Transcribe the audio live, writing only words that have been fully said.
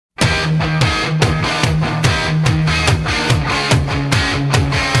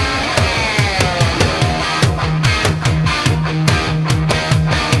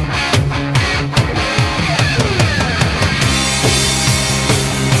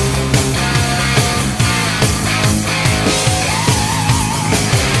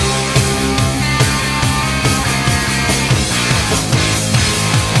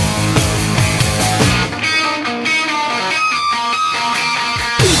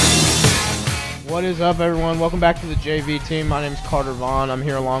What is up, everyone? Welcome back to the JV team. My name is Carter Vaughn. I'm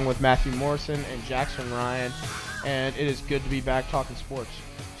here along with Matthew Morrison and Jackson Ryan, and it is good to be back talking sports.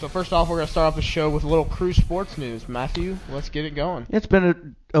 So first off, we're going to start off the show with a little Crew sports news. Matthew, let's get it going. It's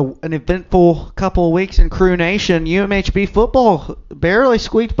been an eventful couple of weeks in Crew Nation. UMHB football barely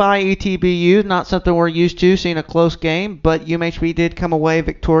squeaked by ETBU. Not something we're used to, seeing a close game, but UMHB did come away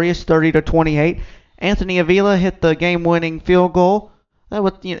victorious, 30-28. Anthony Avila hit the game-winning field goal. That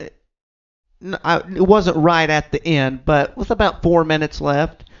was, it wasn't right at the end, but with about 4 minutes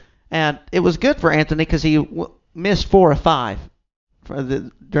left, and it was good for Anthony because he missed 4 of 5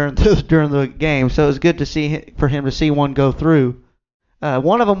 during the game. So it was good to see for him to see one go through.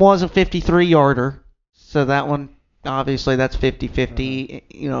 One of them was a 53-yarder, so that one obviously that's 50-50,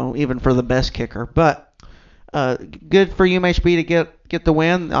 even for the best kicker. But good for UMHB to get the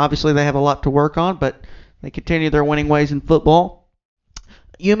win. Obviously they have a lot to work on, but they continue their winning ways in football.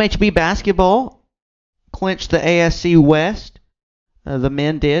 UMHB basketball clinched the ASC West. The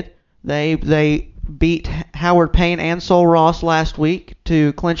men did. They beat Howard Payne and Sol Ross last week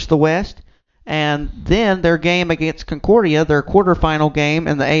to clinch the West. And then their game against Concordia, their quarterfinal game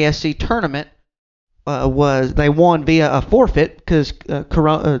in the ASC tournament, they won via a forfeit because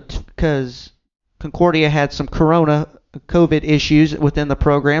Concordia had some COVID issues within the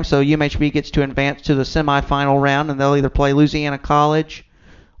program. So UMHB gets to advance to the semifinal round, and they'll either play Louisiana College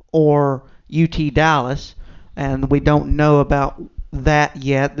or UT Dallas, and we don't know about that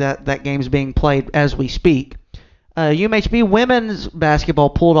yet. That game's being played as we speak. UMHB women's basketball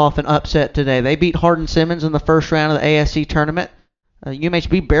pulled off an upset today. They beat Hardin-Simmons in the first round of the ASC tournament.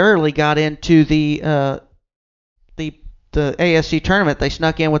 UMHB barely got into the ASC tournament. They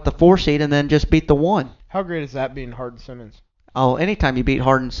snuck in with the 4 seed and then just beat the 1. How great is that being Hardin-Simmons? Oh, anytime you beat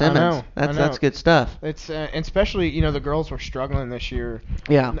Hardin-Simmons, that's good stuff. It's and especially the girls were struggling this year.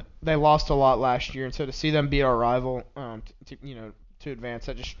 Yeah, they lost a lot last year, and so to see them beat our rival, to advance,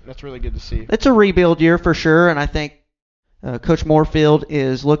 that's really good to see. It's a rebuild year for sure, and I think Coach Moorfield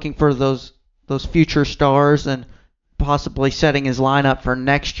is looking for those future stars and possibly setting his lineup for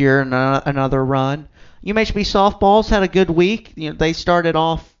next year and another run. UMHB softballs had a good week. They started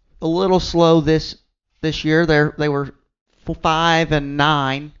off a little slow this year. They were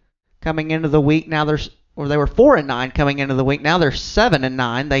 5-9 coming into the week. Now they were 4-9 coming into the week. Now they're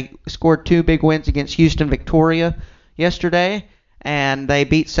 7-9. They scored 2 big wins against Houston Victoria yesterday, and they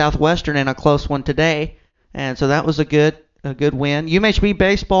beat Southwestern in a close one today. And so that was a good win. UMHB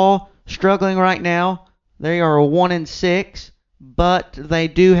baseball struggling right now. They are 1-6, but they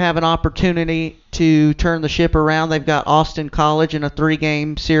do have an opportunity to turn the ship around. They've got Austin College in a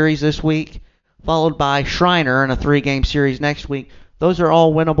 3-game series this week, followed by Shriner in a 3-game series next week. Those are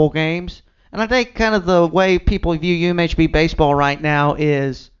all winnable games. And I think kind of the way people view UMHB baseball right now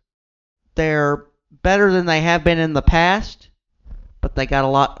is they're better than they have been in the past, but they got a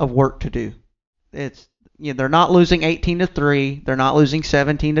lot of work to do. They're not losing 18-3. They're not losing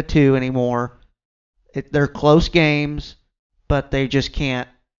 17-2 anymore. They're close games, but they just can't.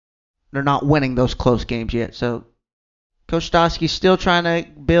 They're not winning those close games yet. So Coach Stosky's still trying to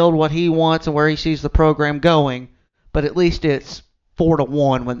build what he wants and where he sees the program going, but at least it's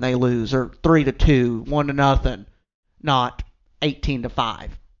 4-1 when they lose, or 3-2, 1-0, not 18-5.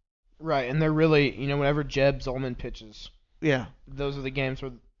 Right, and they're really, whenever Jeb Zolman pitches, yeah, those are the games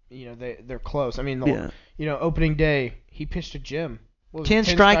where they're close. I mean, opening day he pitched to Jim. 10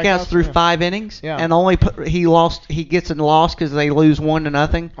 strikeouts through 5 innings, yeah. And he gets lost because they lose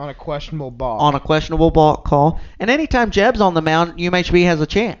 1-0 on a questionable ball. On a questionable ball call, and anytime Jeb's on the mound, UMHB has a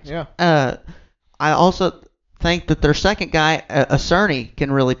chance. Yeah. I also think that their second guy, Cerny, can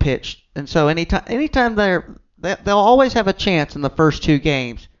really pitch, and so anytime they'll always have a chance in the first 2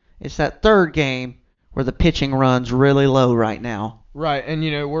 games. It's that third game where the pitching runs really low right now. Right, and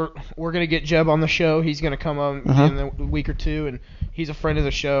we're gonna get Jeb on the show. He's gonna come on in a week or two, and he's a friend of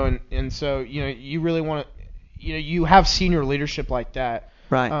the show, and so you really want to, you have senior leadership like that.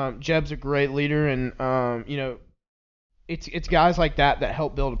 Right. Jeb's a great leader, and it's guys like that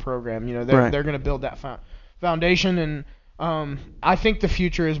help build a program. They're gonna build that foundation, and I think the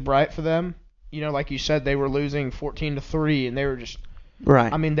future is bright for them. Like you said, they were losing 14-3, and they were just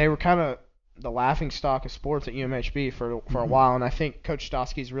right. I mean, they were kind of the laughing stock of sports at UMHB for a while, and I think Coach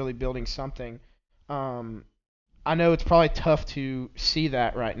Stosky's really building something. I know it's probably tough to see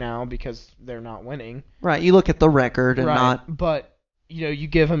that right now because they're not winning. Right, you look at the record and not. But you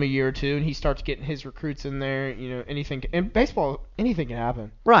give him a year or two, and he starts getting his recruits in there. Anything in baseball, anything can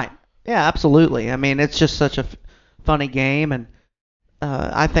happen. Right. Yeah, absolutely. I mean, it's just such a funny game, and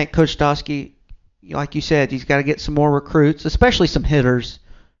I think Coach Stosky, like you said, he's got to get some more recruits, especially some hitters.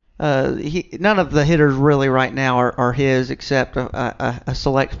 None of the hitters really right now are his, except a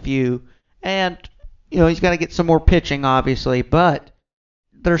select few. And he's got to get some more pitching, obviously, but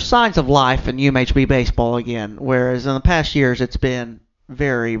there's signs of life in UMHB baseball again, whereas in the past years it's been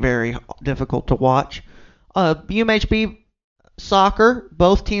very, very difficult to watch. UMHB soccer,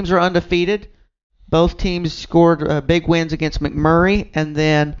 both teams are undefeated. Both teams scored big wins against McMurray, and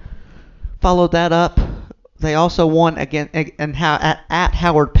then followed that up. They also won again at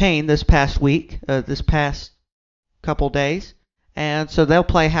Howard Payne this past week, this past couple days. And so they'll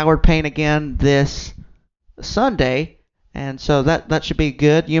play Howard Payne again this Sunday. And so that should be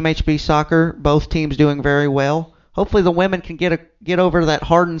good. UMHB soccer, both teams doing very well. Hopefully the women can get over that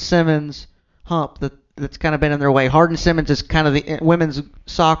Hardin-Simmons hump that's kind of been in their way. Hardin-Simmons is kind of the women's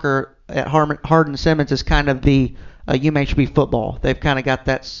soccer at Hardin-Simmons is kind of the UMHB football. They've kind of got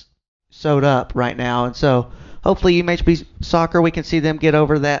that sewed up right now, and so hopefully UMHB soccer, we can see them get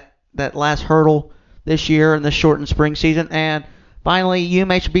over that last hurdle this year in the shortened spring season. And finally,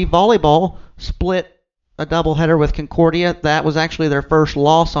 UMHB volleyball split a doubleheader with Concordia. That was actually their first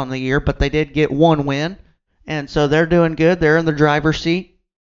loss on the year, but they did get one win, and so they're doing good. They're in the driver's seat,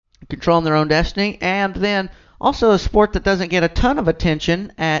 controlling their own destiny. And then also a sport that doesn't get a ton of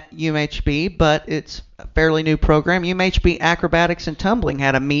attention at UMHB, but it's a fairly new program. UMHB Acrobatics and Tumbling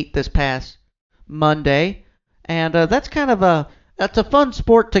had a meet this past Monday, and that's a fun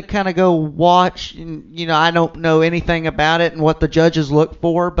sport to kind of go watch. And, I don't know anything about it and what the judges look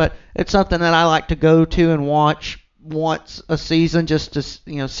for, but it's something that I like to go to and watch once a season just to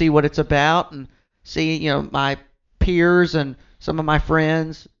see what it's about and see my peers and some of my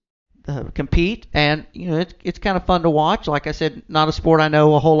friends compete, and it's kind of fun to watch. Like I said, not a sport I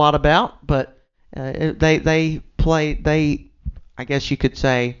know a whole lot about, but they I guess you could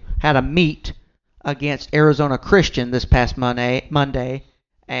say had a meet against Arizona Christian this past Monday,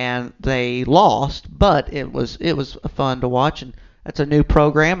 and they lost, but it was fun to watch, and that's a new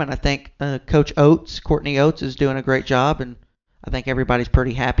program, and I think Coach Courtney Oates is doing a great job, and I think everybody's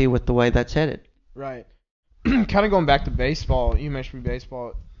pretty happy with the way that's headed. Right. Kind of going back to baseball, you mentioned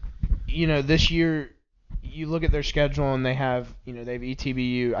baseball. This year, you look at their schedule and they have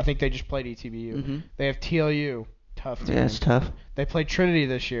ETBU. I think they just played ETBU. Mm-hmm. They have TLU. Tough team. Yeah, it's tough. They played Trinity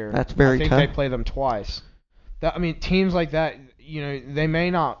this year. That's very tough. I think they play them twice. Teams like that, they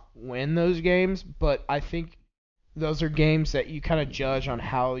may not win those games, but I think those are games that you kind of judge on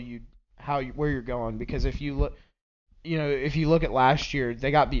where you're going. Because if you look at last year,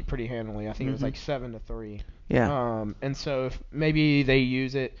 they got beat pretty handily. I think it was like 7-3. Yeah. And so if maybe they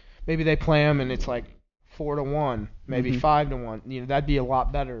use it, maybe they play them and it's like 4-1, maybe 5-1. That'd be a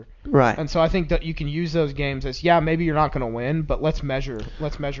lot better. Right. And so I think that you can use those games as maybe you're not going to win, but let's measure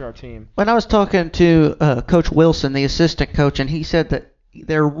our team. When I was talking to Coach Wilson, the assistant coach, and he said that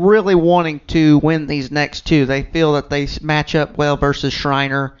they're really wanting to win these next two. They feel that they match up well versus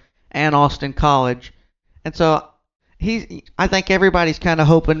Schreiner and Austin College, and so I think everybody's kind of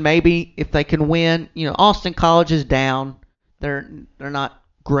hoping maybe if they can win. Austin College is down; they're not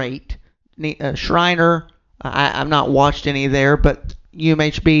great. Schreiner, I've not watched any there, but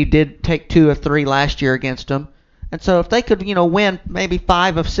UMHB did take 2 of 3 last year against them, and so if they could win maybe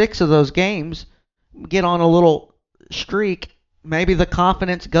 5 of 6 of those games, get on a little streak, maybe the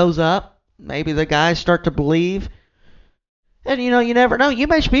confidence goes up, maybe the guys start to believe, and you never know.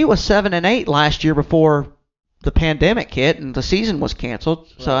 UMHB was 7-8 last year before the pandemic hit and the season was canceled.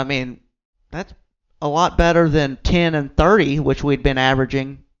 Right. So that's a lot better than 10-30, which we'd been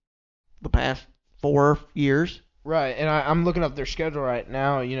averaging the past 4 years. Right, and I'm looking up their schedule right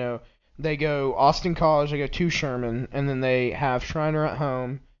now. They go Austin College, they go to Sherman, and then they have Schreiner at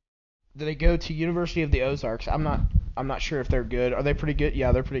home. Then they go to University of the Ozarks. I'm not sure if they're good. Are they pretty good?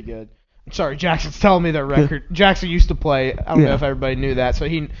 Yeah, they're pretty good. I'm sorry, Jackson's telling me their record. Jackson used to play. I don't know if everybody knew that, so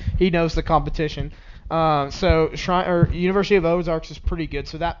he knows the competition. So University of Ozarks is pretty good.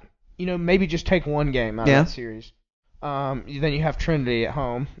 So that maybe just take one game out of that series. Then you have Trinity at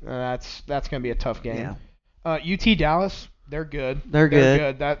home. That's going to be a tough game. Yeah. UT Dallas, they're good. They're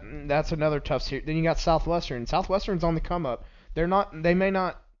good. That's another tough series. Then you got Southwestern. Southwestern's on the come up. They're not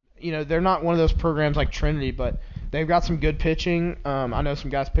one of those programs like Trinity, but they've got some good pitching. I know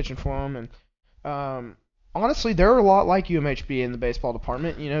some guys pitching for them, and honestly, they're a lot like UMHB in the baseball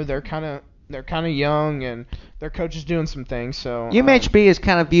department. They're kind of young, and their coach is doing some things. So UMHB is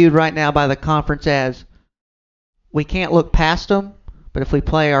kind of viewed right now by the conference as we can't look past them, but if we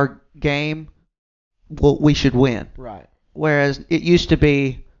play our game, we should win. Right. Whereas it used to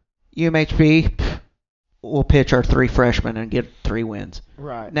be UMHB, we'll pitch our 3 freshmen and get 3 wins.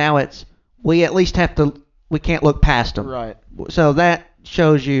 Right. Now it's we at least have to. We can't look past them. Right. So that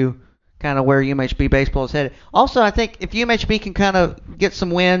shows you kind of where UMHB baseball is headed. Also, I think if UMHB can kind of get some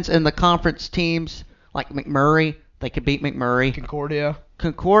wins in the conference teams like McMurray, they could beat McMurray. Concordia.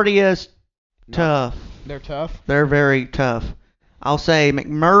 Concordia's tough. They're tough. They're very tough. I'll say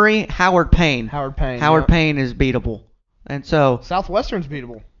McMurray, Howard Payne. Howard Payne. Howard Payne is beatable. And so Southwestern's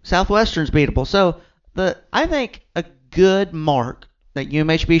beatable. Southwestern's beatable. So I think a good mark that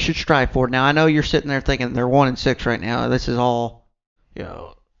UMHB should strive for. Now I know you're sitting there thinking they're 1-6 right now. This is all,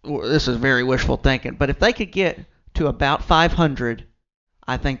 this is very wishful thinking. But if they could get to about 500,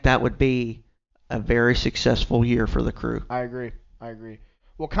 I think that would be a very successful year for the Crew. I agree.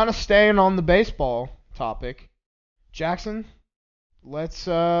 Well, kind of staying on the baseball topic, Jackson, let's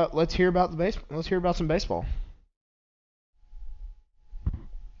hear about some baseball.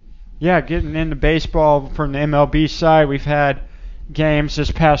 Yeah, getting into baseball from the MLB side, we've had games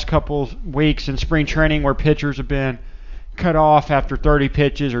this past couple weeks in spring training where pitchers have been cut off after 30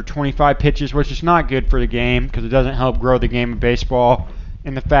 pitches or 25 pitches, which is not good for the game because it doesn't help grow the game of baseball.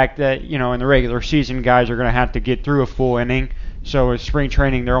 And the fact that, in the regular season, guys are going to have to get through a full inning. So in spring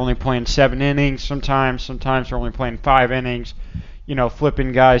training, they're only playing 7 innings. Sometimes they're only playing 5 innings.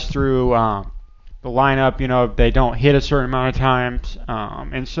 Flipping guys through the lineup. If they don't hit a certain amount of times,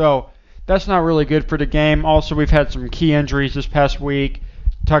 and so that's not really good for the game. Also, we've had some key injuries this past week.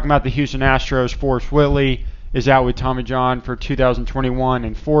 Talking about the Houston Astros, Forrest Whitley is out with Tommy John for 2021,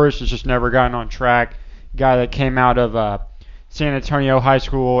 and Forrest has just never gotten on track. Guy that came out of San Antonio high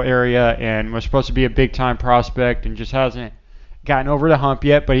school area and was supposed to be a big-time prospect and just hasn't gotten over the hump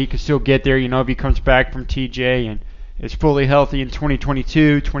yet, but he could still get there, if he comes back from TJ and is fully healthy in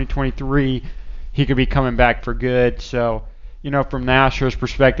 2022, 2023, he could be coming back for good. So, from the Astros'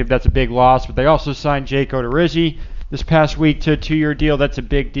 perspective, that's a big loss. But they also signed Jake Odorizzi this past week to a 2-year deal. That's a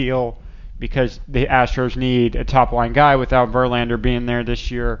big deal because the Astros need a top-line guy without Verlander being there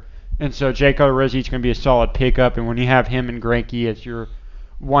this year. And so Jake Odorizzi is going to be a solid pickup. And when you have him and Greinke as your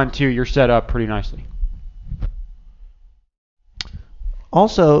 1-2, you're set up pretty nicely.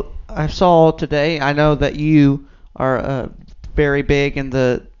 Also, I saw today, I know that you are very big in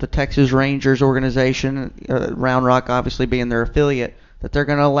the Texas Rangers organization, Round Rock obviously being their affiliate, that they're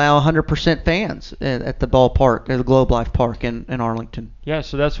going to allow 100% fans at the ballpark, at the Globe Life Park in Arlington. Yeah,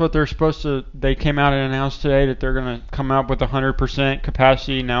 so that's what they're supposed to. They came out and announced today that they're going to come out with 100%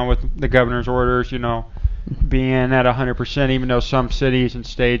 capacity now with the governor's orders, being at 100%, even though some cities and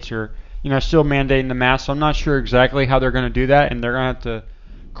states are, still mandating the mask. So I'm not sure exactly how they're going to do that, and they're going to have to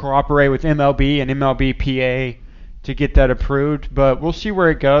cooperate with MLB and MLBPA to get that approved. But we'll see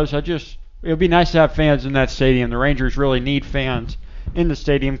where it goes. It'll be nice to have fans in that stadium. The Rangers really need fans in the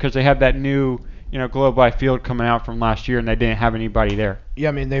stadium because they have that new, Globe Life Field coming out from last year, and they didn't have anybody there.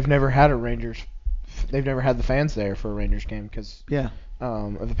 Yeah, they've never had the fans there for a Rangers game because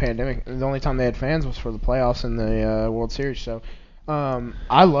of the pandemic. The only time they had fans was for the playoffs and the World Series. So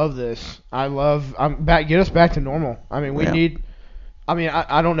I love this. Get us back to normal. We need.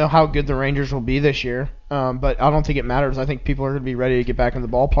 I don't know how good the Rangers will be this year, but I don't think it matters. I think people are going to be ready to get back in the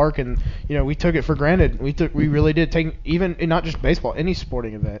ballpark, and we took it for granted. We really did take even not just baseball, any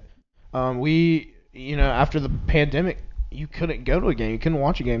sporting event. After the pandemic, you couldn't go to a game, you couldn't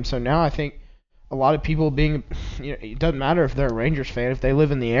watch a game. So now I think a lot of people it doesn't matter if they're a Rangers fan, if they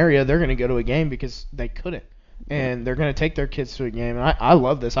live in the area, they're going to go to a game because they couldn't, and they're going to take their kids to a game. And I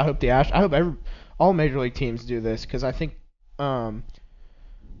love this. I hope all major league teams do this because I think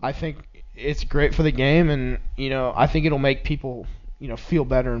it's great for the game, and I think it'll make people feel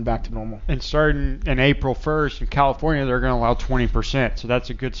better and back to normal. And starting in April 1st in California, they're going to allow 20%, so that's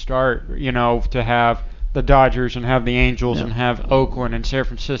a good start. To have the Dodgers and have the Angels and have Oakland and San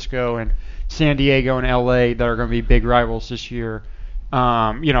Francisco and San Diego and LA that are going to be big rivals this year.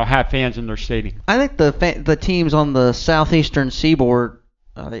 Have fans in their stadium. I think the teams on the southeastern seaboard.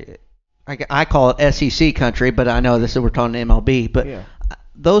 I call it SEC country, but I know we're talking MLB. But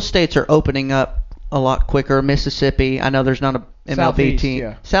those states are opening up a lot quicker. Mississippi, I know there's not a MLB Southeast, team.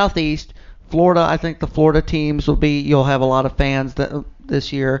 Yeah. Southeast, Florida, I think the Florida teams you'll have a lot of fans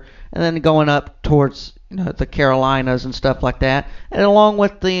this year. And then going up towards the Carolinas and stuff like that. And along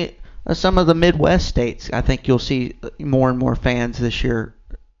with some of the Midwest states, I think you'll see more and more fans this year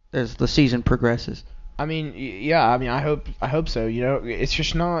as the season progresses. I hope so. It's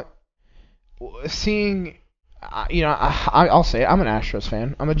just not seeing. I'll say it, I'm an Astros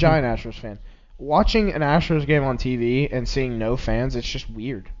fan. I'm a giant Astros fan. Watching an Astros game on TV and seeing no fans, it's just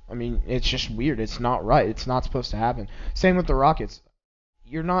weird. It's just weird. It's not right. It's not supposed to happen. Same with the Rockets.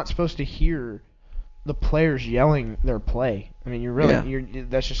 You're not supposed to hear the players yelling their play.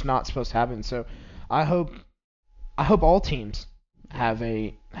 That's just not supposed to happen. So I hope all teams have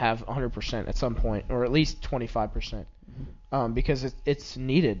 100% at some point, or at least 25%, because it's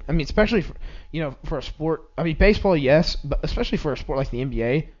needed. I mean, especially for a sport. I mean, baseball, yes, but especially for a sport like the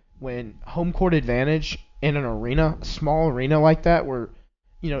NBA, when home court advantage in an arena, a small arena like that, where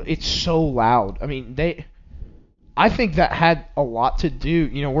it's so loud. I mean, I think that had a lot to do.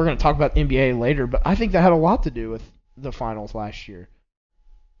 We're going to talk about the NBA later, but I think that had a lot to do with the finals last year.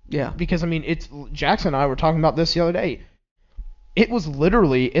 Yeah. Because, I mean, Jackson and I were talking about this the other day. It was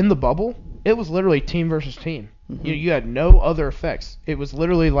literally, in the bubble, it was literally team versus team. Mm-hmm. You had no other effects. It was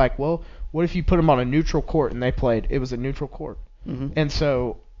literally like, well, what if you put them on a neutral court and they played? It was a neutral court. Mm-hmm. And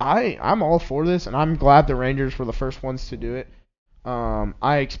so I'm all for this, and I'm glad the Rangers were the first ones to do it.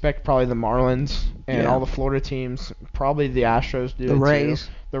 I expect probably the Marlins and all the Florida teams, probably the Astros do it Rays.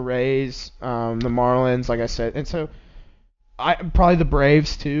 too. The Rays, the Marlins, like I said. And so probably the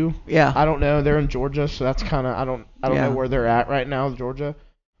Braves too. Yeah. I don't know. They're in Georgia, so that's kind of I don't Yeah. know where they're at right now, Georgia.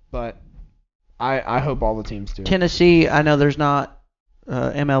 But I hope all the teams do. Tennessee, I know there's not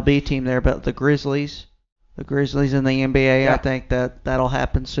MLB team there, but the Grizzlies in the NBA, Yeah. I think that'll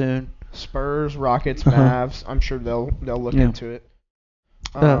happen soon. Spurs, Rockets, Uh-huh. Mavs. I'm sure they'll look into it.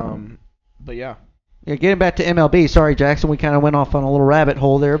 But yeah. Yeah, getting back to MLB. Sorry, Jackson, we kind of went off on a little rabbit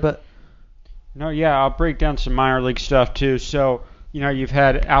hole there, but No, yeah, I'll break down some minor league stuff too. So, you've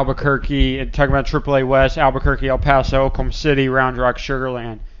had Albuquerque, and talking about AAA West, Albuquerque, El Paso, Oklahoma City, Round Rock, Sugar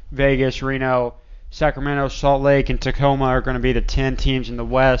Land, Vegas, Reno, Sacramento, Salt Lake, and Tacoma are going to be the 10 teams in the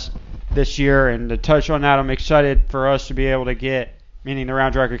West this year. And to touch on that, I'm excited for us to be able to get, meaning the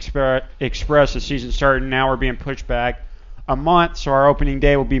Round Rock Express, the season starting now, we're being pushed back a month. So our opening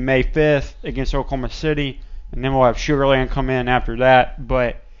day will be May 5th against Oklahoma City, and then we'll have Sugar Land come in after that.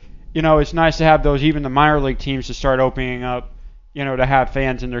 But it's nice to have those, even the minor league teams, to start opening up, to have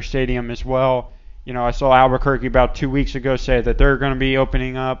fans in their stadium as well. I saw Albuquerque about 2 weeks ago say that they're going to be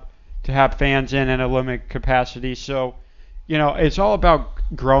opening up to have fans in at a limited capacity. So, it's all about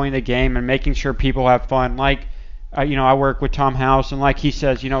growing the game and making sure people have fun. Like, I work with Tom House, and like he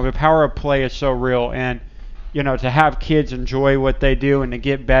says, the power of play is so real. And, to have kids enjoy what they do and to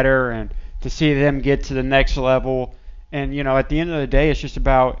get better and to see them get to the next level. And, at the end of the day, it's just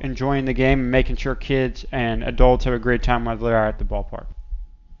about enjoying the game and making sure kids and adults have a great time while they're at the ballpark.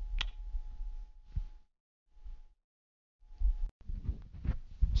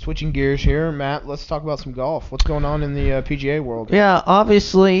 Switching gears here, Matt, let's talk about some golf. What's going on in the PGA world? yeah,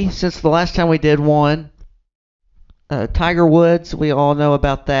 obviously, since the last time we did one, Tiger Woods, we all know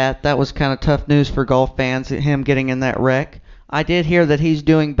about that. That was kind of tough news for golf fans, him getting in that wreck. I did hear that he's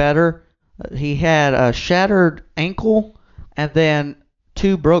doing better. He had a shattered ankle and then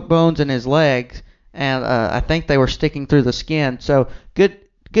 2 broke bones in his legs, and I think they were sticking through the skin. So good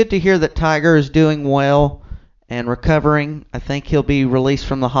to hear that Tiger is doing well and recovering. I think he'll be released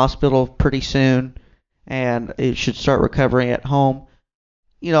from the hospital pretty soon, and it should start recovering at home.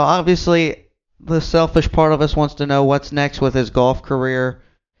 Obviously, the selfish part of us wants to know what's next with his golf career.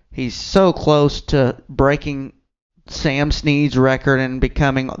 He's so close to breaking Sam Snead's record and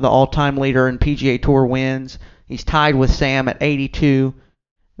becoming the all-time leader in PGA Tour wins. He's tied with Sam at 82.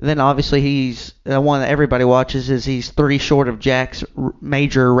 Then obviously he's the one that everybody watches is he's 3 short of Jack's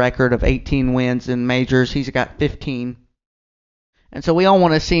major record of 18 wins in majors. He's got 15. And so we all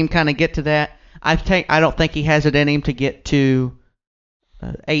want to see him kind of get to that. I don't think he has it in him to get to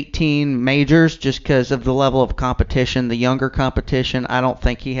 18 majors just because of the level of competition, the younger competition. I don't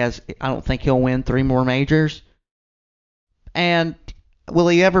think he'll win 3 more majors. And will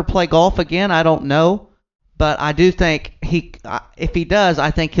he ever play golf again? I don't know. But I do think if he does, I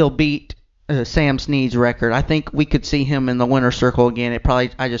think he'll beat Sam Snead's record. I think we could see him in the winner's circle again.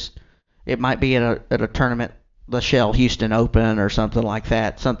 It might be at a tournament, the Shell Houston Open or something like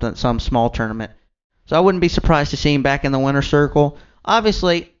that, some small tournament. So I wouldn't be surprised to see him back in the winner's circle.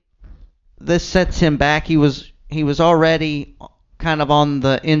 Obviously, this sets him back. He was already kind of on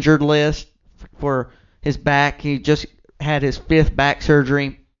the injured list for his back. He just had his 5th back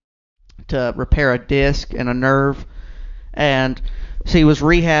surgery to repair a disc and a nerve, and so he was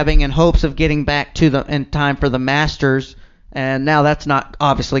rehabbing in hopes of getting back in time for the Masters, and now that's not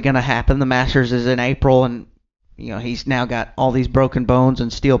obviously going to happen. The Masters is in April, and he's now got all these broken bones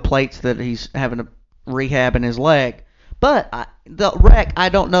and steel plates that he's having to rehab in his leg. But the wreck, I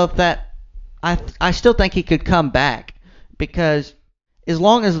don't know if that. I still think he could come back, because as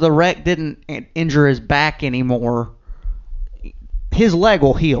long as the wreck didn't injure his back anymore, his leg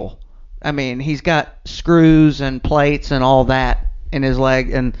will heal. I mean, he's got screws and plates and all that in his leg,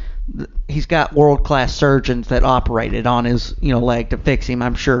 and he's got world-class surgeons that operated on his leg to fix him,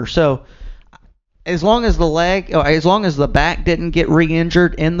 I'm sure. So as long as the back didn't get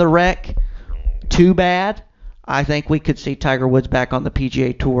re-injured in the wreck too bad, I think we could see Tiger Woods back on the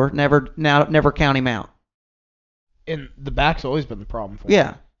PGA Tour. Never count him out. And the back's always been the problem for him.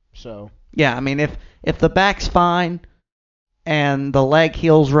 Yeah. So. Yeah, I mean, if the back's fine and the leg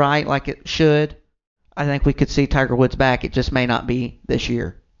heals right like it should, I think we could see Tiger Woods back. It just may not be this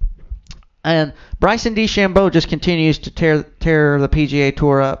year. And Bryson DeChambeau just continues to tear the PGA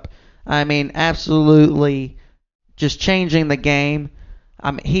Tour up. I mean, absolutely just changing the game.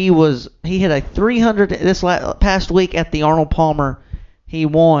 He hit a 300 this past week at the Arnold Palmer. He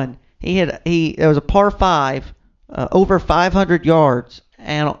won. It was a par 5, over 500 yards,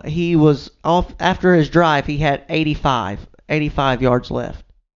 and he was off after his drive. He had 85 yards left.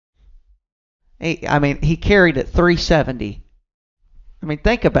 He carried it 370. I mean,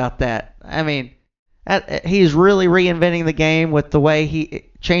 think about that. I mean, he's really reinventing the game with the way he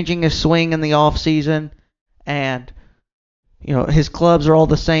changing his swing in the off season, and his clubs are all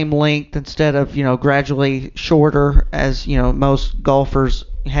the same length instead of gradually shorter as most golfers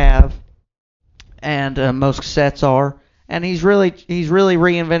have, and most sets are. And he's really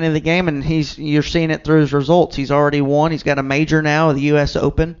reinventing the game, and you're seeing it through his results. He's already won. He's got a major now, the U.S.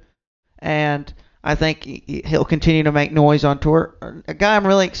 Open, and I think he'll continue to make noise on tour. A guy I'm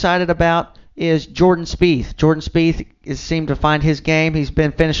really excited about is Jordan Spieth. Jordan Spieth has seemed to find his game. He's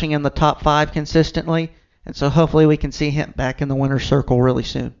been finishing in the top 5 consistently, and so hopefully we can see him back in the winner's circle really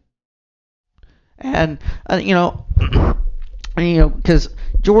soon. And because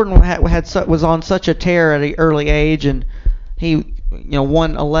Jordan was on such a tear at an early age, and he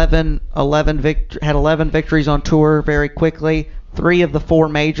won 11 victories on tour very quickly. 3 of the 4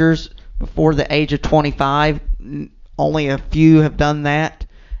 majors before the age of 25. Only a few have done that,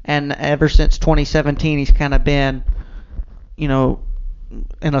 and ever since 2017 he's kind of been in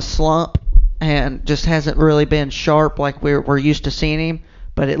a slump and just hasn't really been sharp like we're used to seeing him.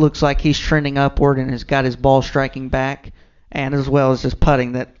 But it looks like he's trending upward and has got his ball striking back, and as well as his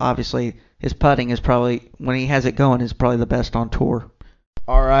putting. That obviously his putting is probably, when he has it going, is probably the best on tour.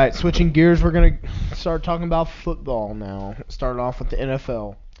 All right, switching gears, we're going to start talking about football now. Start off with the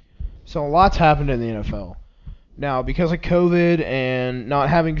NFL. So a lot's happened in the NFL. Now, because of COVID and not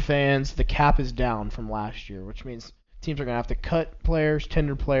having fans, the cap is down from last year, which means teams are going to have to cut players,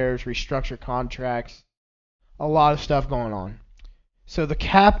 tender players, restructure contracts, a lot of stuff going on. So the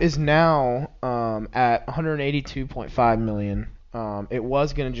cap is now at $182.5 million. It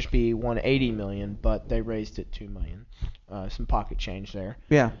was going to just be $180 million, but they raised it $2 million. Some pocket change there.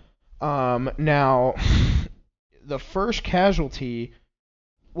 Yeah. Now, the first casualty.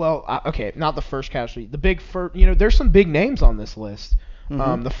 Well, okay, not the first casualty. The big first. There's some big names on this list.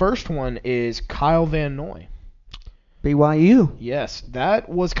 Mm-hmm. The first one is Kyle Van Noy. BYU. Yes, that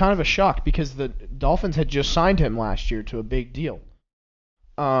was kind of a shock because the Dolphins had just signed him last year to a big deal.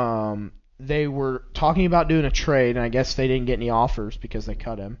 They were talking about doing a trade, and I guess they didn't get any offers because they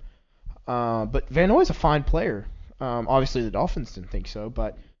cut him. But Van Noy's a fine player. Obviously, the Dolphins didn't think so,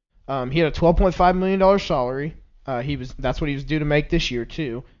 but he had a $12.5 million salary. That's what he was due to make this year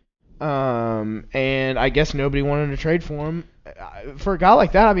too. And I guess nobody wanted to trade for him. For a guy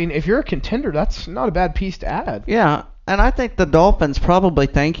like that, I mean, if you're a contender, that's not a bad piece to add. Yeah, and I think the Dolphins probably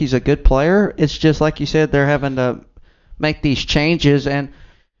think he's a good player. It's just like you said, they're having to make these changes, and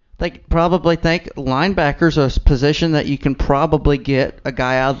they probably think linebacker's a position that you can probably get a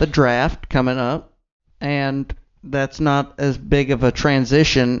guy out of the draft coming up, and that's not as big of a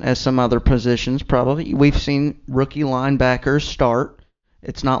transition as some other positions probably. We've seen rookie linebackers start.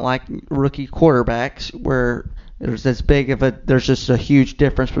 It's not like rookie quarterbacks where there's just a huge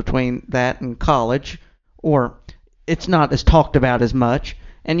difference between that and college, or it's not as talked about as much,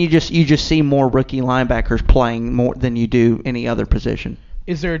 and you just see more rookie linebackers playing more than you do any other position.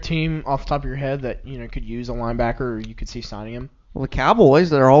 Is there a team off the top of your head that could use a linebacker, or you could see signing him? Well, the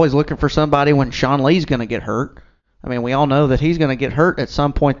Cowboys, they're always looking for somebody when Sean Lee's going to get hurt. I mean, we all know that he's going to get hurt at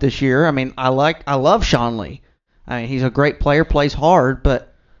some point this year. I mean, I love Sean Lee. I mean, he's a great player, plays hard,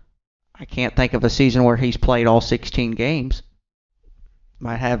 but I can't think of a season where he's played all 16 games.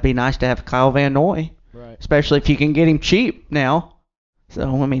 Be nice to have Kyle Van Noy, right? Especially if you can get him cheap now.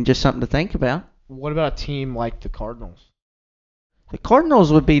 So, I mean, just something to think about. What about a team like the Cardinals? The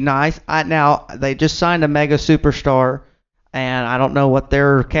Cardinals would be nice. Now, they just signed a mega superstar, and I don't know what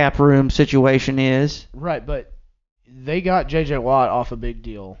their cap room situation is. Right, but they got J.J. Watt off a big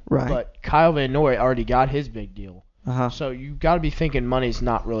deal. Right. But Kyle Van Noy already got his big deal. Uh-huh. So you've got to be thinking money's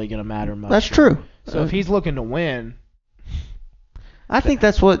not really going to matter much. That's true. So if he's looking to win, I think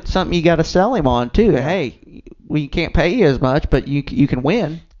that's something you got to sell him on too. Yeah. Hey, we can't pay you as much, but you can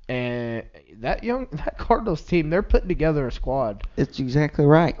win. And that Cardinals team, they're putting together a squad. It's exactly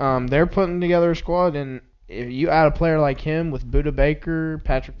right. They're putting together a squad, and if you add a player like him with Buda Baker,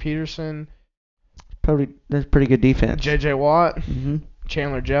 Patrick Peterson, Probably that's pretty good defense. J.J. Watt, Mm-hmm.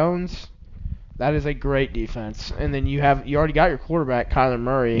 Chandler Jones, that is a great defense. And then you already got your quarterback Kyler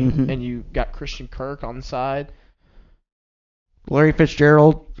Murray, Mhm. and you got Christian Kirk on the side. Larry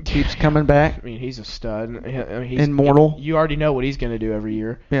Fitzgerald keeps coming I back. mean, he's a stud. I mean, he's Immortal. You already know what he's going to do every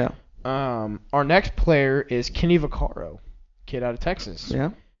year. Yeah. Our next player is Kenny Vaccaro, kid out of Texas.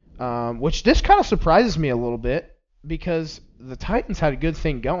 Yeah. Which this kind of surprises me a little bit because the Titans had a good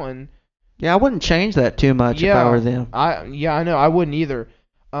thing going. Yeah, I wouldn't change that too much if I were them. I know. I wouldn't either.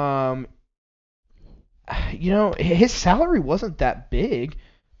 His salary wasn't that big.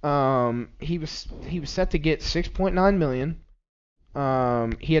 He was set to get $6.9 million.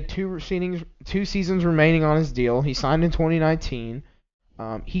 He had two seasons remaining on his deal. He signed in 2019.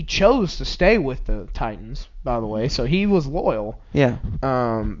 He chose to stay with the Titans, by the way, so he was loyal. Yeah.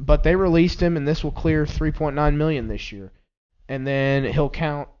 But they released him, and this will clear $3.9 million this year, and then he'll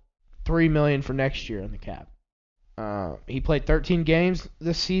count $3 million for next year in the cap. He played 13 games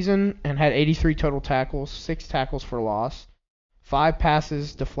this season and had 83 total tackles, 6 tackles for loss, 5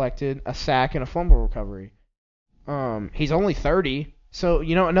 passes deflected, a sack, and a fumble recovery. He's only 30, so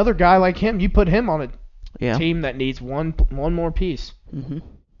another guy like him, you put him on a team that needs one more piece. Mm-hmm.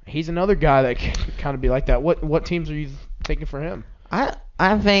 He's another guy that can kind of be like that. What teams are you thinking for him?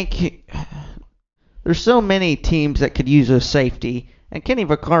 I think there's so many teams that could use a safety, and Kenny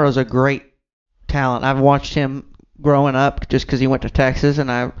Vaccaro's a great talent. I've watched him growing up just because he went to Texas,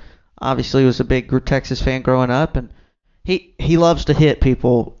 and I obviously was a big Texas fan growing up, and he loves to hit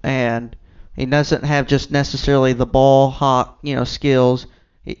people, and he doesn't have just necessarily the ball hawk, skills.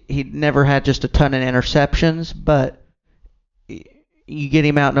 He never had just a ton of interceptions, but you get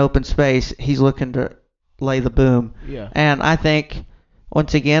him out in open space, he's looking to lay the boom. Yeah. And I think,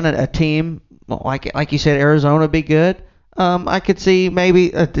 once again, a team, like you said, Arizona would be good. I could see maybe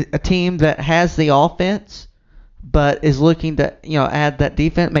a team that has the offense, but is looking to, add that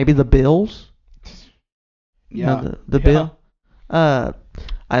defense, maybe the Bills. Yeah. The Bill.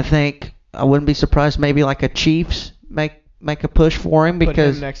 I think I wouldn't be surprised maybe like a Chiefs make a push for him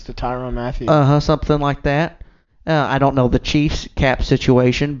because put him next to Tyrann Mathieu. Something like that. I don't know the Chiefs cap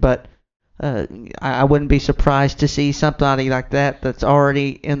situation, but I wouldn't be surprised to see somebody like that that's already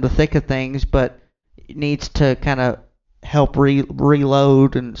in the thick of things, but needs to kind of help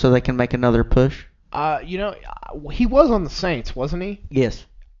reload, and so they can make another push. He was on the Saints, wasn't he? Yes.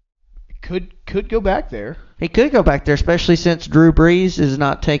 Could go back there. He could go back there, especially since Drew Brees is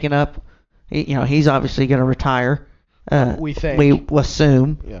not taking up. He's obviously going to retire. We think. We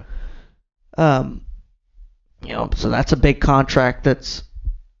assume. Yeah. So that's a big contract that's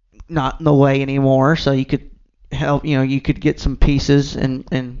not in the way anymore. So you could help. You could get some pieces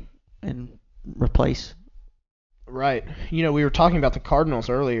and replace. Right. We were talking about the Cardinals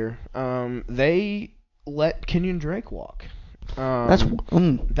earlier. They let Kenyon Drake walk. That's a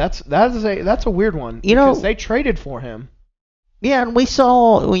weird one. Because they traded for him. Yeah, and we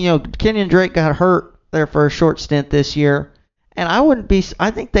saw Kenyon Drake got hurt there for a short stint this year, and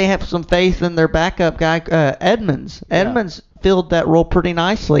I think they have some faith in their backup guy Edmonds. Yeah. Edmonds filled that role pretty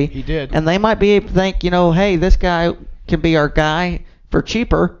nicely. He did. And they might be able to think, hey, this guy can be our guy for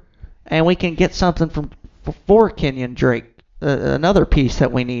cheaper, and we can get something for Kenyon Drake, another piece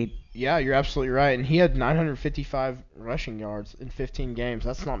that we need. Yeah, you're absolutely right. And he had 955 rushing yards in 15 games.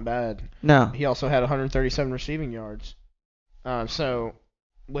 That's not bad. No. He also had 137 receiving yards. So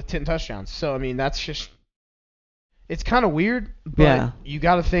with 10 touchdowns. So, I mean, that's just – it's kind of weird, but you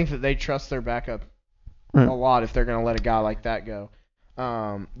got to think that they trust their backup a lot if they're going to let a guy like that go.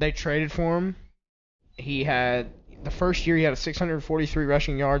 They traded for him. The first year he had 643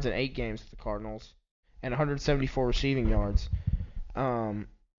 rushing yards in 8 games with the Cardinals and 174 receiving yards.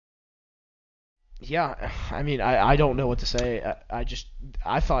 Yeah, I mean, I don't know what to say.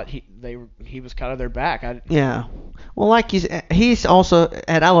 I thought he was kind of their back. Yeah. Well, like he's also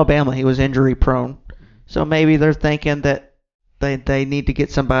at Alabama. He was injury prone, so maybe they're thinking that they need to get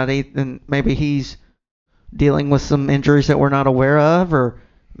somebody, and maybe he's dealing with some injuries that we're not aware of, or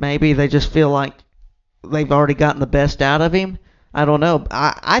maybe they just feel like they've already gotten the best out of him. I don't know.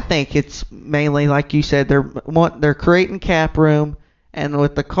 I think it's mainly like you said. They're creating cap room. And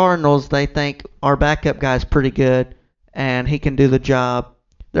with the Cardinals, they think our backup guy's pretty good, and he can do the job.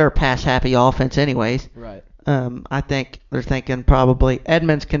 They're a pass-happy offense anyways. Right. I think they're thinking probably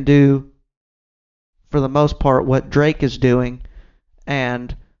Edmonds can do, for the most part, what Drake is doing,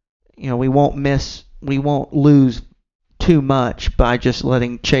 and we won't lose too much by just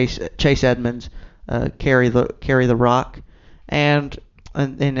letting Chase Edmonds carry the rock, and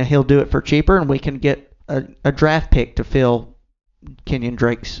he'll do it for cheaper, and we can get a draft pick to fill Kenyon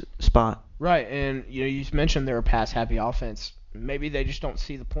Drake's spot. Right, and you mentioned they're a pass-happy offense. Maybe they just don't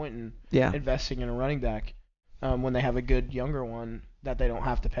see the point in investing in a running back when they have a good younger one that they don't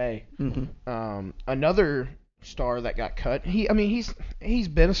have to pay. Mm-hmm. Another star that got cut. He's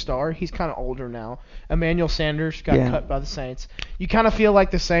been a star. He's kind of older now. Emmanuel Sanders got cut by the Saints. You kind of feel like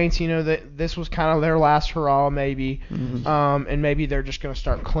the Saints, that this was kind of their last hurrah, maybe. Mm-hmm. And maybe they're just going to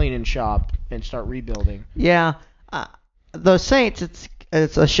start cleaning shop and start rebuilding. Yeah, the Saints.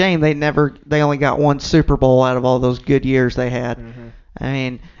 It's a shame they only got one Super Bowl out of all those good years they had.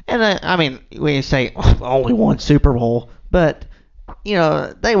 Mm-hmm. We say only one Super Bowl, but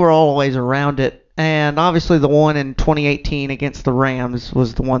they were always around it. And obviously the one in 2018 against the Rams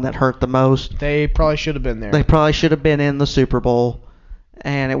was the one that hurt the most. They probably should have been there. They probably should have been in the Super Bowl,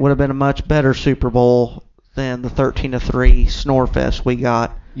 and it would have been a much better Super Bowl than the 13-3 snorefest we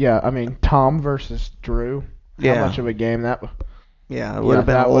got. Yeah, Tom versus Drew. How much of a game that was? Yeah, it would have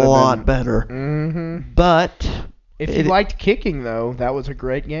been a lot better. Mm-hmm. But if you liked kicking, though, that was a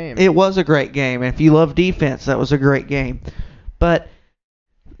great game. It was a great game. And if you love defense, that was a great game. But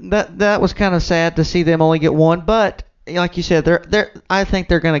that was kind of sad to see them only get one. But like you said, I think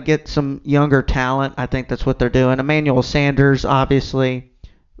they're going to get some younger talent. I think that's what they're doing. Emmanuel Sanders obviously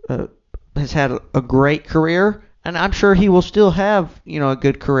has had a great career, and I'm sure he will still have a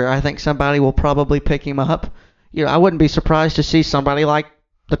good career. I think somebody will probably pick him up. I wouldn't be surprised to see somebody like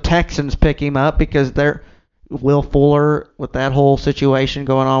the Texans pick him up because they're Will Fuller with that whole situation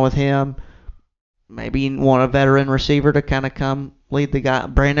going on with him. Maybe you want a veteran receiver to kind of come lead the guy.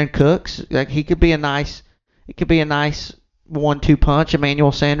 Brandon Cooks, he could be a nice 1-2 punch.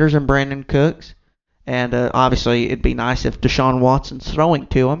 Emmanuel Sanders and Brandon Cooks, and obviously it'd be nice if Deshaun Watson's throwing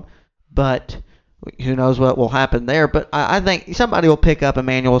to him, but who knows what will happen there. But I think somebody will pick up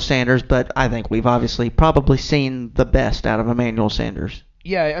Emmanuel Sanders, but I think we've obviously probably seen the best out of Emmanuel Sanders.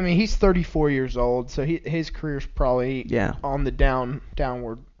 Yeah, he's 34 years old, so his career's probably on the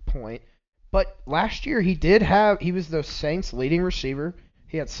downward point. But last year he was the Saints' leading receiver.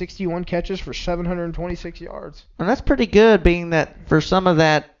 He had 61 catches for 726 yards. And that's pretty good, being that for some of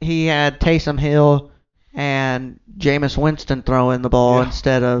that he had Taysom Hill and Jameis Winston throwing the ball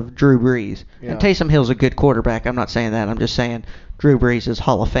instead of Drew Brees. Yeah. And Taysom Hill's a good quarterback. I'm not saying that. I'm just saying Drew Brees is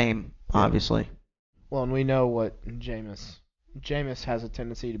Hall of Fame, obviously. Well, and we know what Jameis has a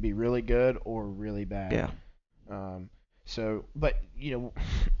tendency to be really good or really bad. Yeah. But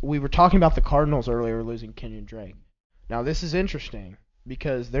we were talking about the Cardinals earlier losing Kenyon Drake. Now this is interesting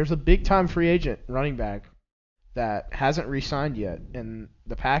because there's a big-time free agent running back that hasn't re-signed yet, and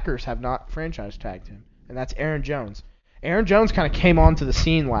the Packers have not franchise tagged him, and that's Aaron Jones. Aaron Jones kind of came onto the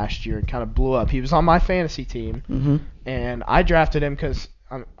scene last year and kind of blew up. He was on my fantasy team, and I drafted him because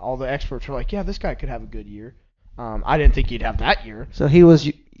all the experts were like, yeah, this guy could have a good year. I didn't think he'd have that year. So he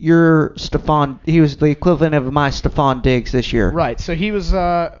was your Stephon. He was the equivalent of my Stephon Diggs this year. Right. So he was.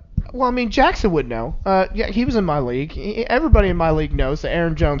 Jackson would know. He was in my league. Everybody in my league knows that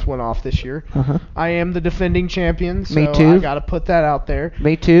Aaron Jones went off this year. I am the defending champion, so Me too. I got to put that out there.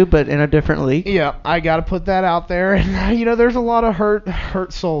 Me too, but in a different league. Yeah, I got to put that out there. And there's a lot of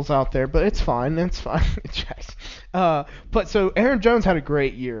hurt souls out there, but it's fine. It's fine. But so Aaron Jones had a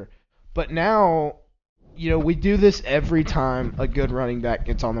great year, but now. We do this every time a good running back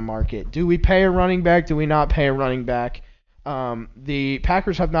gets on the market. Do we pay a running back? Do we not pay a running back? The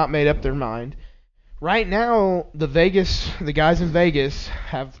Packers have not made up their mind. Right now, the guys in Vegas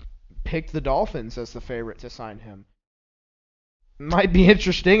have picked the Dolphins as the favorite to sign him. Might be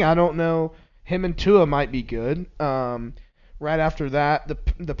interesting. I don't know. Him and Tua might be good. Right after that,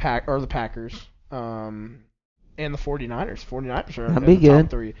 the Packers and the 49ers. 49ers are in the top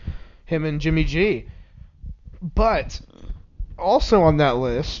three. Him and Jimmy G. But also on that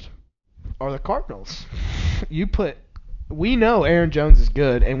list are the Cardinals. We know Aaron Jones is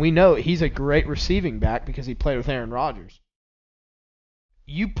good, and we know he's a great receiving back because he played with Aaron Rodgers.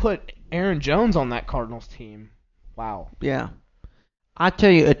 You put Aaron Jones on that Cardinals team, wow. Yeah. I tell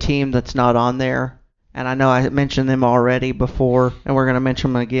you a team that's not on there, and I know I mentioned them already before, and we're going to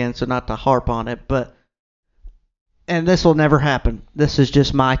mention them again, so not to harp on it, and this will never happen. This is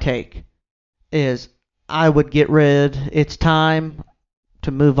just my take, is I would it's time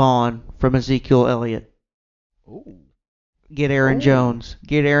to move on from Ezekiel Elliott. Ooh. Get Aaron Jones.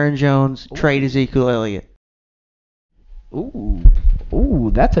 Get Aaron Jones. Ooh. Trade Ezekiel Elliott.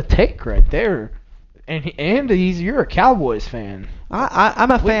 Ooh, that's a take right there. And you're a Cowboys fan.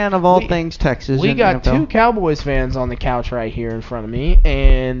 I'm a fan of all things Texas. We got NFL. two Cowboys fans on the couch right here in front of me,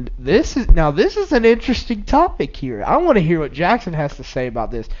 and this is an interesting topic here. I want to hear what Jackson has to say about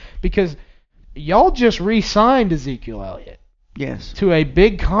this because y'all just re-signed Ezekiel Elliott. Yes. To a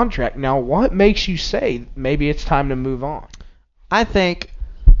big contract. Now, what makes you say maybe it's time to move on? I think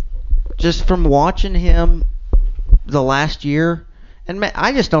just from watching him the last year, and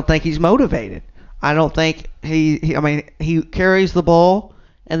I just don't think he's motivated. I don't think he carries the ball,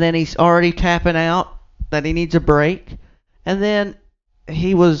 and then he's already tapping out that he needs a break. And then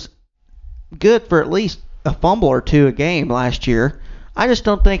he was good for at least a fumble or two a game last year. I just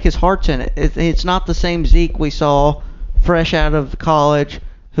don't think his heart's in it. It's not the same Zeke we saw fresh out of college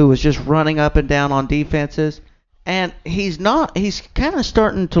who was just running up and down on defenses. And he's kind of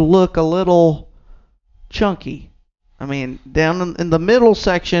starting to look a little chunky. I mean, down in the middle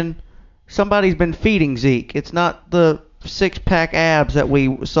section, somebody's been feeding Zeke. It's not the six-pack abs that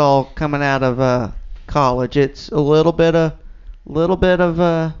we saw coming out of college. It's a little bit of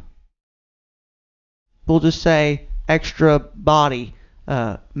we'll just say extra body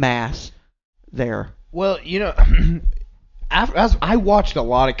mass there. Well, as I watched a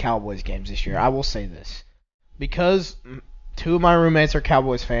lot of Cowboys games this year, I will say this. Because two of my roommates are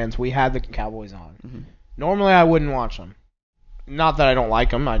Cowboys fans, we had the Cowboys on. Mm-hmm. Normally, I wouldn't watch them. Not that I don't like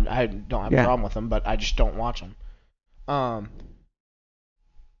them. I don't have a problem with them, but I just don't watch them.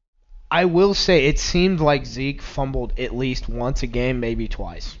 I will say it seemed like Zeke fumbled at least once a game, maybe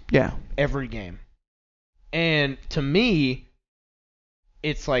twice. Yeah. Every game. And to me,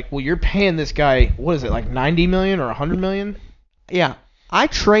 it's like, well, you're paying this guy, what is it, like $90 million or $100 million? Yeah. I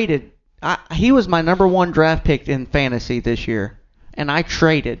traded. He was my number one draft pick in fantasy this year, and I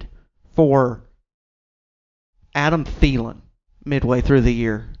traded for Adam Thielen midway through the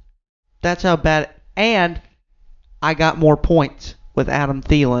year. That's how bad. And I got more points with Adam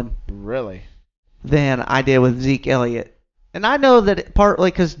Thielen. Really? Than I did with Zeke Elliott. And I know that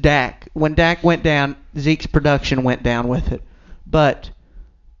partly because when Dak went down, Zeke's production went down with it. But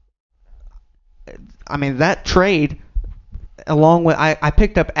I mean, that trade, along with I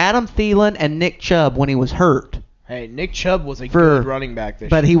picked up Adam Thielen and Nick Chubb when he was hurt. Hey, Nick Chubb was a good running back this year.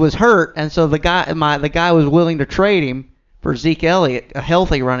 But he was hurt, and so the guy was willing to trade him for Zeke Elliott, a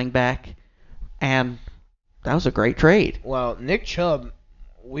healthy running back, and that was a great trade. Well, Nick Chubb,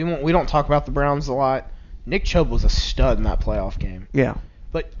 we don't talk about the Browns a lot. Nick Chubb was a stud in that playoff game. Yeah.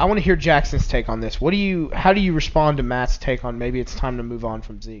 But I want to hear Jackson's take on this. How do you respond to Matt's take on maybe it's time to move on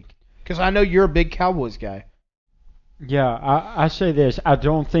from Zeke? Because I know you're a big Cowboys guy. Yeah, I say this. I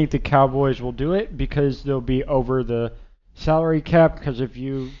don't think the Cowboys will do it because they'll be over the salary cap. Because if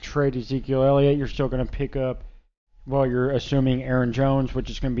you trade Ezekiel Elliott, you're still going to pick up, well, you're assuming Aaron Jones, which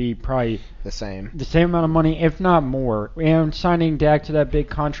is going to be probably the same amount of money, if not more. And signing Dak to that big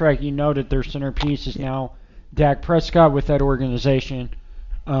contract, you know that their centerpiece is now Dak Prescott with that organization,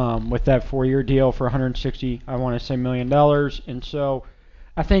 with that 4-year deal for $160, I want to say, $1 million. And so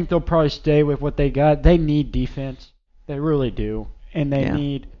I think they'll probably stay with what they got. They need defense. They really do. And they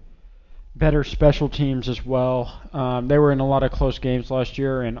need better special teams as well. They were in a lot of close games last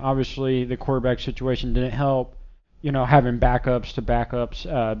year, and obviously the quarterback situation didn't help, having backups to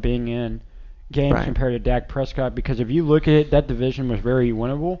backups being in games compared to Dak Prescott. Because if you look at it, that division was very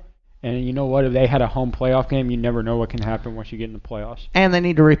winnable. And you know what? If they had a home playoff game, you never know what can happen once you get in the playoffs. And they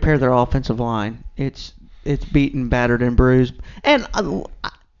need to repair their offensive line. It's beaten, battered, and bruised. And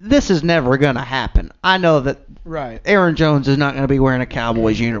this is never going to happen. I know that Aaron Jones is not going to be wearing a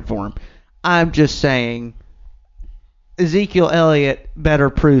Cowboys uniform. I'm just saying Ezekiel Elliott better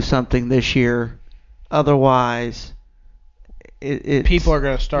prove something this year. Otherwise, people are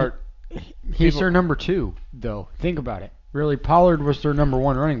going to start. He's their number 2, though. Think about it. Really, Pollard was their number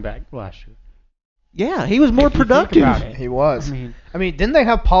 1 running back last year. Yeah, he was more productive. He was. I mean, didn't they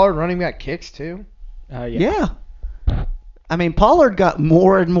have Pollard running back kicks too? Yeah. I mean, Pollard got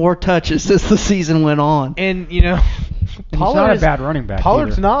more and more touches as the season went on. And, Pollard's not a bad running back.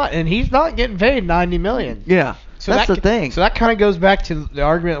 Pollard's either. not, and he's not getting paid $90 million. Yeah, so that's the thing. So that kind of goes back to the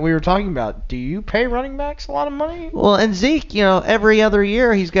argument that we were talking about. Do you pay running backs a lot of money? Well, and Zeke, every other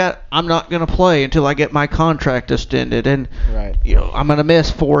year he's got, I'm not going to play until I get my contract extended, and I'm going to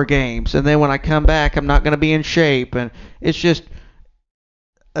miss 4 games, and then when I come back, I'm not going to be in shape, and it's just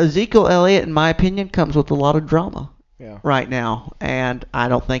Ezekiel Elliott, in my opinion, comes with a lot of drama. Right now, and I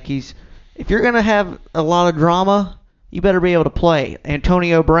don't think if you're going to have a lot of drama, you better be able to play.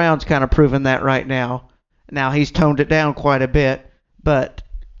 Antonio Brown's kind of proven that right now. Now he's toned it down quite a bit, but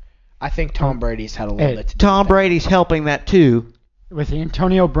I think Tom Brady's had a little bit to do Tom with that. Brady's helping that too, With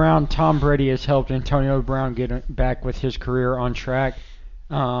Antonio Brown, Tom Brady has helped Antonio Brown get back with his career on track.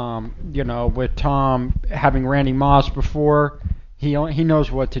 With Tom having Randy Moss before, he knows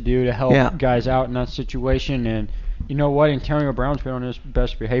what to do to help guys out in that situation. And you know what? Antonio Brown's been on his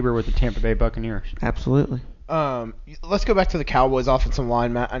best behavior with the Tampa Bay Buccaneers. Absolutely. Let's go back to the Cowboys offensive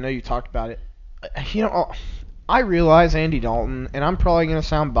line, Matt. I know you talked about it. I realize Andy Dalton, and I'm probably going to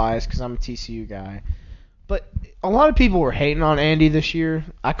sound biased because I'm a TCU guy, but a lot of people were hating on Andy this year.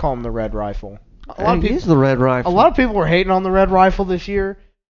 I call him the Red Rifle. He's the Red Rifle. A lot of people were hating on the Red Rifle this year,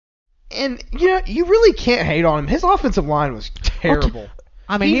 and you really can't hate on him. His offensive line was terrible.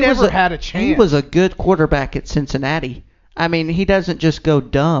 He never had a chance. He was a good quarterback at Cincinnati. I mean, he doesn't just go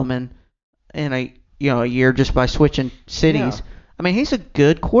dumb in a year just by switching cities. Yeah. I mean, he's a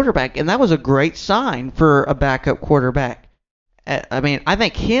good quarterback, and that was a great sign for a backup quarterback. I mean, I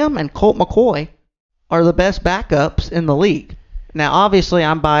think him and Colt McCoy are the best backups in the league. Now, obviously,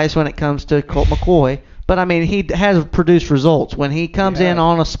 I'm biased when it comes to Colt McCoy, but I mean, he has produced results. When he comes in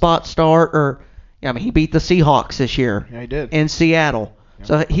on a spot start, he beat the Seahawks this year. Yeah, he did. In Seattle. Yeah.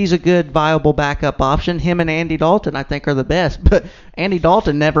 So he's a good, viable backup option. Him and Andy Dalton, I think, are the best. But Andy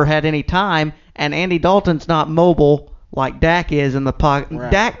Dalton never had any time, and Andy Dalton's not mobile like Dak is in the pocket.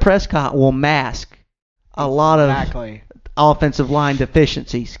 Right. Dak Prescott will mask a lot of offensive line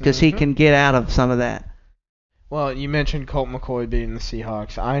deficiencies because he can get out of some of that. Well, you mentioned Colt McCoy beating the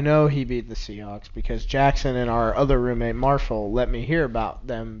Seahawks. I know he beat the Seahawks because Jackson and our other roommate Marshall let me hear about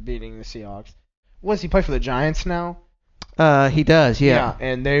them beating the Seahawks. Does he play for the Giants now? He does, yeah.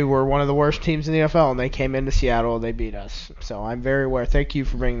 And they were one of the worst teams in the NFL, and they came into Seattle and they beat us. So I'm very aware. Thank you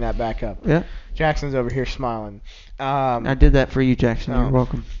for bringing that back up. Yeah. Jackson's over here smiling. I did that for you, Jackson. You're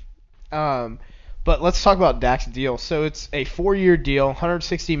welcome. But let's talk about Dak's deal. So it's a 4-year deal,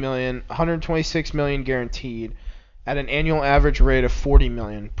 $160 million, $126 million guaranteed, at an annual average rate of $40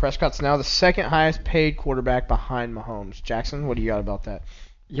 million. Prescott's now the second highest paid quarterback behind Mahomes. Jackson, what do you got about that?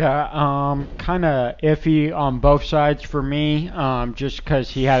 Yeah, kind of iffy on both sides for me, just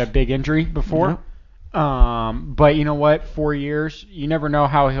because he had a big injury before. Mm-hmm. But you know what? 4 years, you never know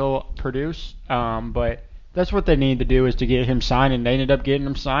how he'll produce. But that's what they need to do is to get him signed, and they ended up getting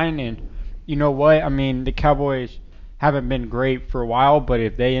him signed. And you know what? I mean, the Cowboys haven't been great for a while, but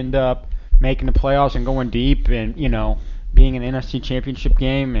if they end up making the playoffs and going deep and, being an NFC championship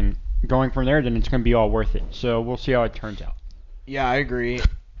game and going from there, then it's going to be all worth it. So we'll see how it turns out. Yeah, I agree.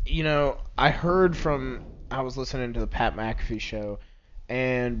 I heard I was listening to the Pat McAfee show,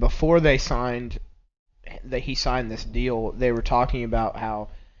 and before he signed this deal, they were talking about how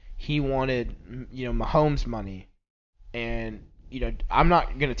he wanted, Mahomes money. And, I'm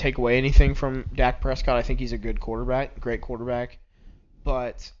not going to take away anything from Dak Prescott. I think he's a good quarterback, great quarterback.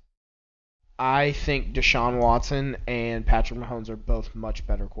 But I think Deshaun Watson and Patrick Mahomes are both much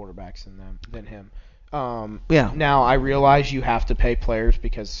better quarterbacks than him. Now, I realize you have to pay players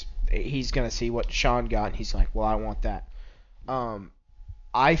because he's going to see what Deshaun got, and he's like, well, I want that.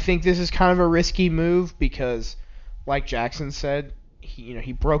 I think this is kind of a risky move because, like Jackson said,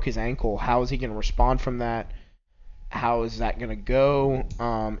 he broke his ankle. How is he going to respond from that? How is that going to go?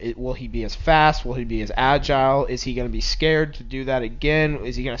 Will he be as fast? Will he be as agile? Is he going to be scared to do that again?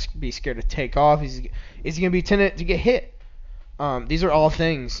 Is he going to be scared to take off? Is he going to be tempted to get hit? These are all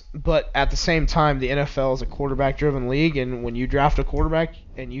things, but at the same time, the NFL is a quarterback-driven league, and when you draft a quarterback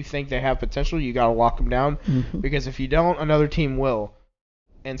and you think they have potential, you got to lock them down, because if you don't, another team will.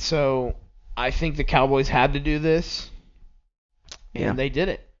 And so I think the Cowboys had to do this, and they did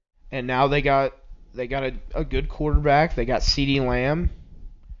it. And now they got a good quarterback. They got CeeDee Lamb.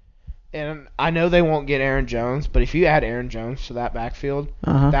 And I know they won't get Aaron Jones, but if you add Aaron Jones to that backfield,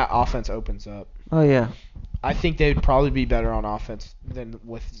 that offense opens up. Oh, yeah. I think they would probably be better on offense than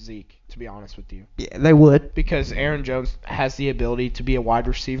with Zeke, to be honest with you. Yeah, they would. Because Aaron Jones has the ability to be a wide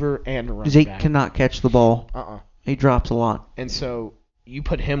receiver and a running Zeke back. cannot catch the ball. He drops a lot. And so you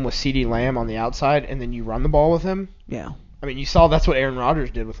put him with CeeDee Lamb on the outside, and then you run the ball with him. Yeah. I mean, you saw that's what Aaron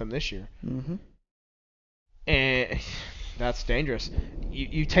Rodgers did with him this year. Mm-hmm. And that's dangerous.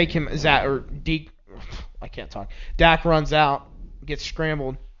 You take him, I can't talk. Dak runs out, gets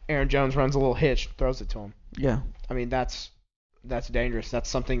scrambled. Aaron Jones runs a little hitch, throws it to him. Yeah. I mean, that's dangerous. That's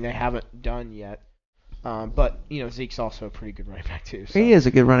something they haven't done yet. But Zeke's also a pretty good running back too. So. He is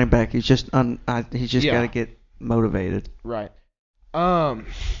a good running back. He's just got to get motivated. Right.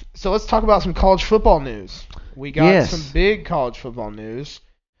 So let's talk about some college football news. We got some big college football news.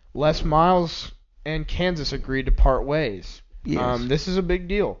 Les Miles and Kansas agreed to part ways. Yes. This is a big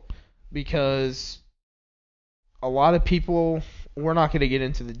deal because a lot of people we're not going to get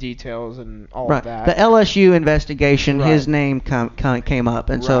into the details and all Right. of that. The LSU investigation, Right. his name came up,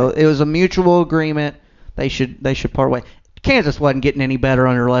 and so Right. it was a mutual agreement. They should part way. Kansas wasn't getting any better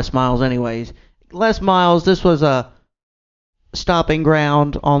under Les Miles, anyways. Les Miles, this was a stopping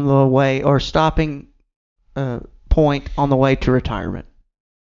ground on the way, or stopping point on the way to retirement,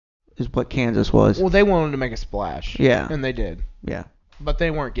 is what Kansas was. Well, they wanted to make a splash. Yeah. And they did. Yeah. But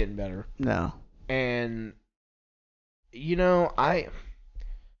they weren't getting better. No. And, I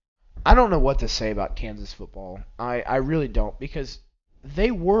don't know what to say about Kansas football. I really don't, because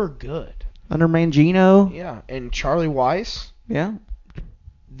they were good. Under Mangino. Yeah. And Charlie Weiss, Yeah.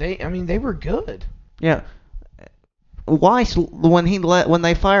 they were good. Yeah. Weiss, when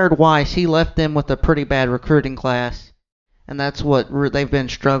they fired Weiss, he left them with a pretty bad recruiting class, and that's what they've been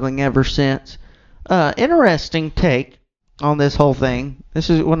struggling ever since. Interesting take on this whole thing. This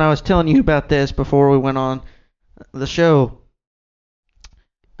is when I was telling you about this before we went on the show.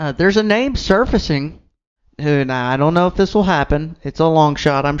 There's a name surfacing. Now, I don't know if this will happen. It's a long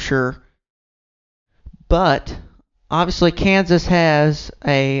shot, I'm sure. But obviously, Kansas has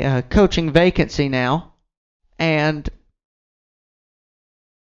a coaching vacancy now. And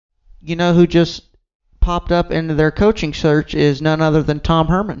you know who just popped up into their coaching search is none other than Tom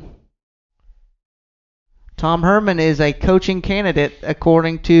Herman. Tom Herman is a coaching candidate,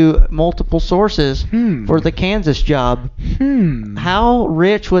 according to multiple sources, for the Kansas job. How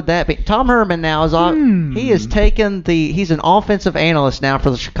rich would that be? Tom Herman now he has taken he's an offensive analyst now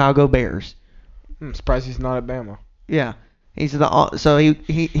for the Chicago Bears. I'm surprised he's not at Bama. Yeah, he's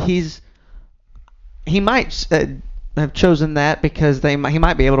he might have chosen that because he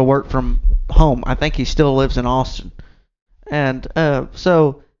might be able to work from home. I think he still lives in Austin, and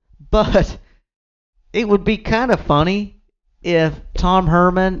but it would be kind of funny if Tom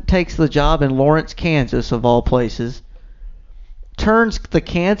Herman takes the job in Lawrence, Kansas, of all places, turns the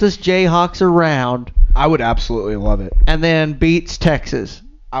Kansas Jayhawks around. I would absolutely love it. And then beats Texas.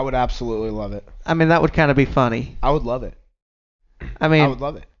 I would absolutely love it. I mean, that would kind of be funny. I would love it. I mean, I would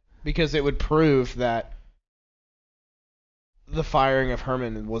love it. Because it would prove that the firing of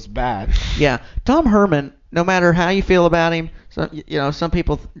Herman was bad. Yeah, Tom Herman, no matter how you feel about him, some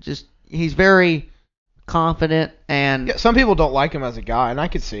people he's very confident and Yeah, some people don't like him as a guy, and I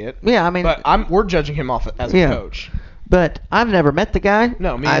could see it. yeah, I mean, But we're judging him off as a coach. But I've never met the guy.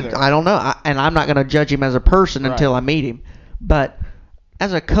 No, me either. I don't know, and I'm not going to judge him as a person until I meet him. But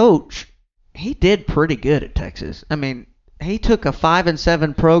as a coach, he did pretty good at Texas. I mean, he took a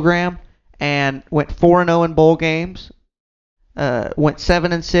 5-7 program and went 4-0 in bowl games. Went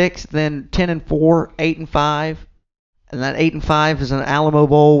 7-6, then 10-4, 8-5, and that 8-5 is an Alamo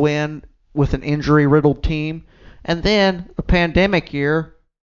Bowl win with an injury-riddled team. And then a pandemic year.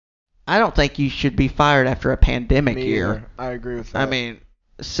 I don't think you should be fired after a pandemic year. I agree with that. I mean,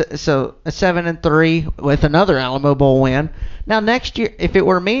 so a 7-3 with another Alamo Bowl win. Now next year, if it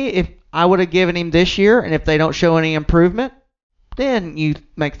were me, if I would have given him this year, and if they don't show any improvement, then you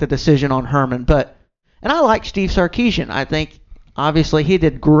make the decision on Herman. And I like Steve Sarkisian. I think obviously he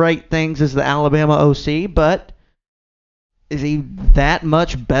did great things as the Alabama OC, but is he that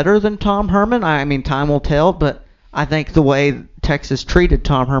much better than Tom Herman? I mean, time will tell, but I think the way Texas treated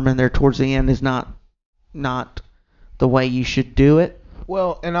Tom Herman there towards the end is not the way you should do it.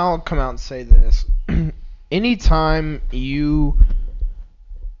 Well, and I'll come out and say this. Anytime you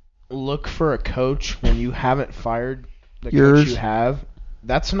look for a coach when you haven't fired the coach you have,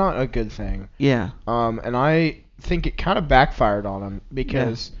 that's not a good thing. Yeah. And I think it kind of backfired on him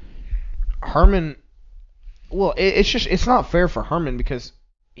because Herman. Well, it's not fair for Herman because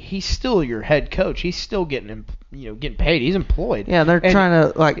he's still your head coach. He's still getting paid. He's employed. Yeah, they're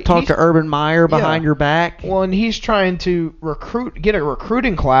trying to talk to Urban Meyer behind your back. Well, and he's trying to get a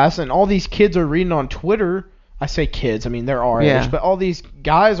recruiting class, and all these kids are reading on Twitter. I say kids, I mean they're our age, but all these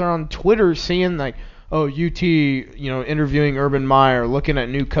guys are on Twitter seeing like, oh, UT, interviewing Urban Meyer, looking at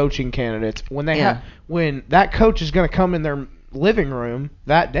new coaching candidates. When when that coach is going to come in their living room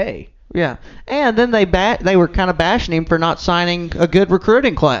that day. Yeah, and then they were kind of bashing him for not signing a good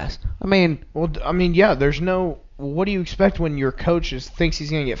recruiting class. There's no. What do you expect when your coach thinks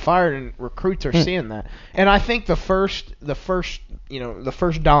he's going to get fired and recruits are seeing that? And I think the first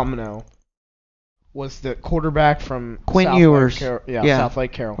domino was the quarterback from Quinn Ewers. South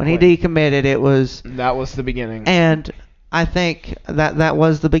Lake Carroll. When he decommitted, that was the beginning. And I think that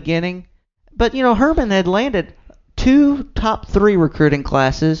was the beginning. But Herman had landed 2 top 3 recruiting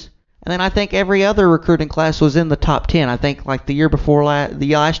classes. And then I think every other recruiting class was in the top 10. I think like the year before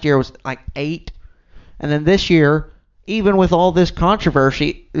the last year was like 8. And then this year, even with all this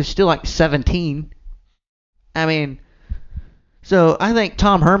controversy, it was still like 17. I mean, So I think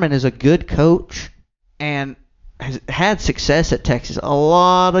Tom Herman is a good coach and has had success at Texas. A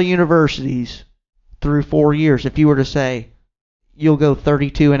lot of universities through 4 years, if you were to say you'll go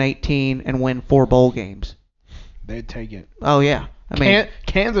 32-18 and win 4 bowl games. They'd take it. Oh, yeah. I mean,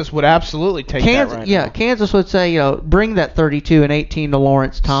 Kansas would absolutely take that right now. Kansas would say, bring that 32-18 to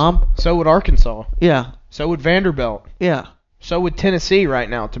Lawrence, Tom. So would Arkansas. Yeah. So would Vanderbilt. Yeah. So would Tennessee right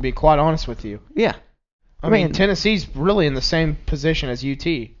now, to be quite honest with you. Yeah. I mean, Tennessee's really in the same position as UT.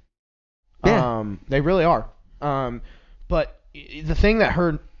 Yeah. They really are. But the thing that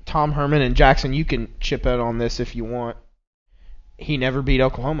hurt Tom Herman, and Jackson, you can chip in on this if you want, he never beat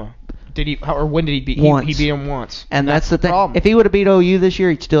Oklahoma. Did he? Or when did he beat? Once. He beat him once. And that's the thing. problem. If he would have beat OU this year,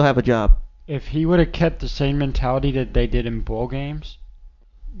 he'd still have a job. If he would have kept the same mentality that they did in bowl games,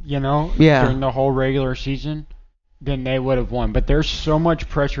 Yeah. during the whole regular season, then they would have won. But there's so much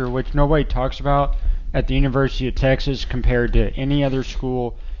pressure, which nobody talks about at the University of Texas compared to any other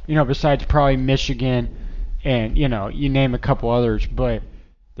school, besides probably Michigan and, you name a couple others. But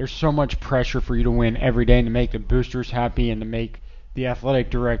there's so much pressure for you to win every day and to make the boosters happy and to make the athletic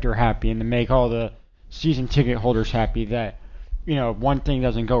director happy and to make all the season ticket holders happy that, one thing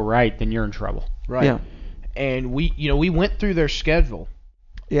doesn't go right, then you're in trouble. Right. Yeah. And we went through their schedule.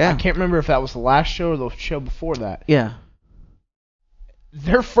 Yeah. I can't remember if that was the last show or the show before that. Yeah.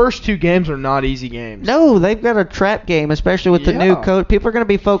 Their first 2 games are not easy games. No, they've got a trap game, especially with the new coach. People are going to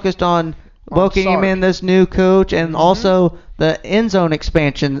be focused on welcoming in this new coach and also the end zone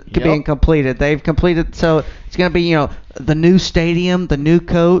expansion being completed. They've completed, so it's going to be, the new stadium, the new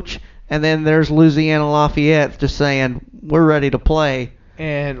coach, and then there's Louisiana Lafayette just saying, we're ready to play.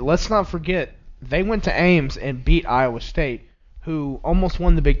 And let's not forget, they went to Ames and beat Iowa State, who almost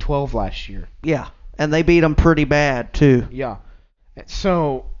won the Big 12 last year. Yeah, and they beat them pretty bad, too. Yeah.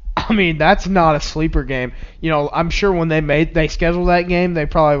 So, I mean, that's not a sleeper game. I'm sure when they scheduled that game, they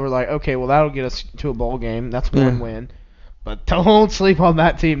probably were like, okay, well, that'll get us to a bowl game. That's one win. But don't sleep on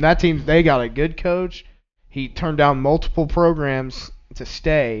that team. That team, they got a good coach. He turned down multiple programs to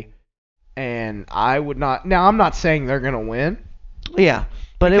stay, and I would not. Now, I'm not saying they're going to win. Yeah,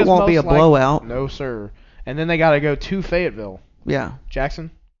 but it won't be a blowout. No, sir. And then they got to go to Fayetteville. Yeah.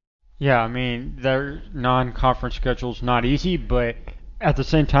 Jackson? Yeah, I mean, their non-conference schedule's not easy, but at the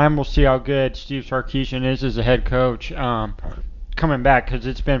same time, we'll see how good Steve Sarkisian is as a head coach coming back, because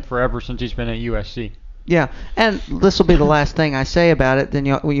it's been forever since he's been at USC. Yeah, and this will be the last thing I say about it. Then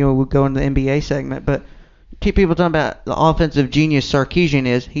we'll go into the NBA segment. But keep people talking about the offensive genius Sarkisian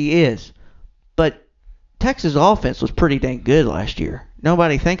is. He is. But Texas' offense was pretty dang good last year.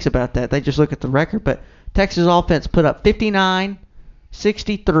 Nobody thinks about that. They just look at the record. But Texas' offense put up 59,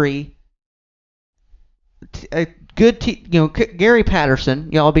 63. A good, Gary Patterson.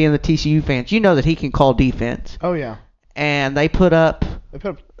 Y'all being the TCU fans, you know that he can call defense. Oh, yeah. And they put up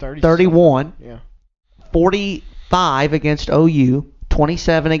 31. Yeah. 45 against OU,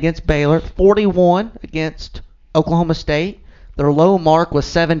 27 against Baylor, 41 against Oklahoma State. Their low mark was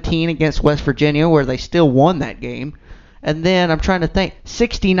 17 against West Virginia, where they still won that game. And then I'm trying to think,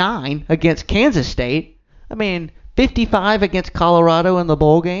 69 against Kansas State. I mean, 55 against Colorado in the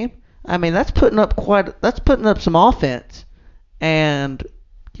bowl game. I mean, that's putting up some offense. And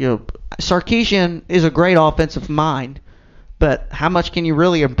Sarkisian is a great offensive mind, but how much can you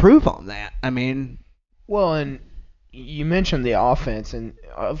really improve on that? I mean, well, and you mentioned the offense, and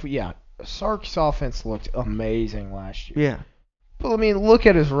Sark's offense looked amazing last year. Yeah. But I mean, look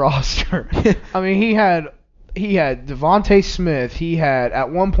at his roster. I mean, he had Devontae Smith. At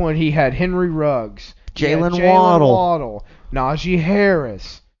one point he had Henry Ruggs, Jalen Waddle, Najee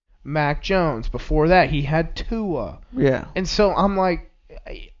Harris, Mac Jones. Before that, he had Tua. Yeah. And so I'm like,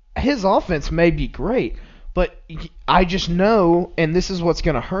 his offense may be great, but I just know, and this is what's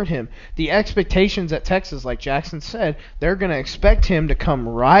going to hurt him, the expectations at Texas, like Jackson said, they're going to expect him to come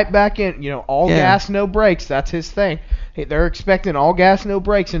right back in, all gas, no brakes. That's his thing. They're expecting all gas, no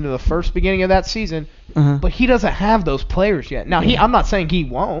brakes into the first beginning of that season, but he doesn't have those players yet. Now, I'm not saying he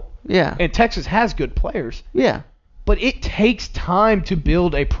won't. Yeah. And Texas has good players. Yeah. But it takes time to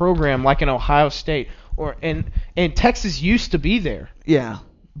build a program like an Ohio State, and Texas used to be there. Yeah.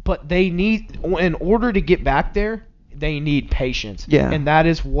 But they need, in order to get back there, they need patience. Yeah. And that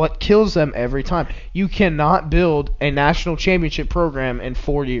is what kills them every time. You cannot build a national championship program in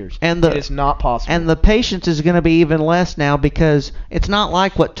 4 years. It is not possible. And the patience is going to be even less now, because it's not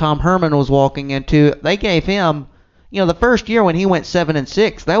like what Tom Herman was walking into. They gave him, the first year when he went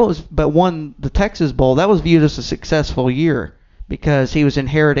 7-6, but won the Texas Bowl, that was viewed as a successful year because he was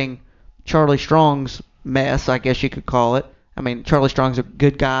inheriting Charlie Strong's mess, I guess you could call it. I mean, Charlie Strong's a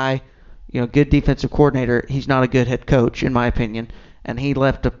good guy, good defensive coordinator, he's not a good head coach, in my opinion. And he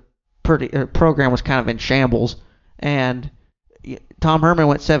left a program was kind of in shambles. And Tom Herman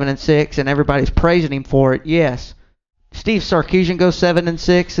went 7-6, and everybody's praising him for it. Yes. Steve Sarkisian goes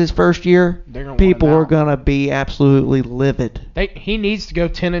 7-6 his first year. People are gonna be absolutely livid. He needs to go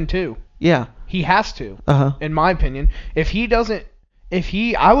 10-2. Yeah. He has to. In my opinion,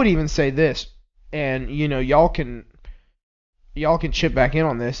 I would even say this, and y'all can chip back in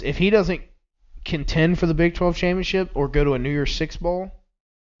on this. If he doesn't contend for the Big 12 championship or go to a New Year's Six bowl,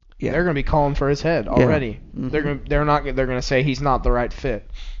 they're going to be calling for his head already. Yeah. Mm-hmm. They're going to say he's not the right fit.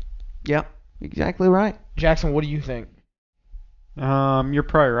 Yep, exactly right. Jackson, what do you think? You're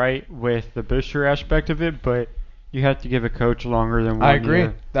probably right with the booster aspect of it, but you have to give a coach longer than 1 year. I agree.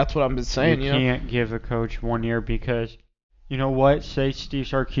 That's what I've been saying. You can't give a coach 1 year because, you know what? Say Steve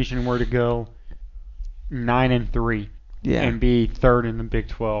Sarkisian were to go 9-3 and be third in the Big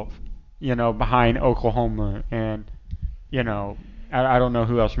 12, behind Oklahoma and, I don't know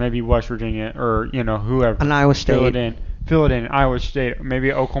who else. Maybe West Virginia or, whoever. And Iowa State. Fill it in. Iowa State.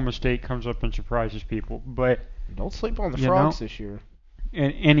 Maybe Oklahoma State comes up and surprises people. But don't sleep on the Frogs this year.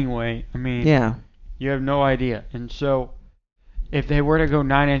 And anyway, I mean, you have no idea. And so, if they were to go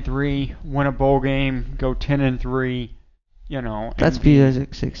 9-3, win a bowl game, go 10-3, that's viewed as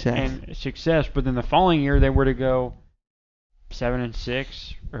a success. And success. But then the following year, they were to go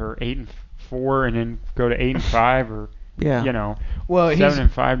 7-6 or 8-4, and then go to 8-5 or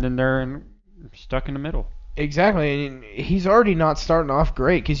 7-5. Then they're stuck in the middle. Exactly, and he's already not starting off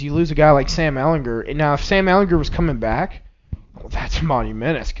great because you lose a guy like Sam Ehlinger. And now, if Sam Ehlinger was coming back, well, that's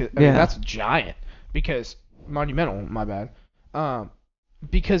monumentous. I mean, that's giant. Monumental, my bad.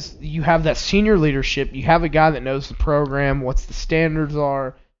 Because you have that senior leadership. You have a guy that knows the program, what the standards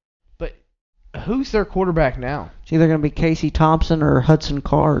are. But who's their quarterback now? It's either going to be Casey Thompson or Hudson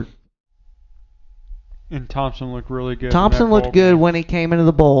Card. And Thompson looked really good. Thompson looked good when he came into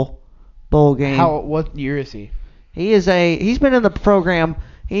the bowl game. What year is he? He's been in the program.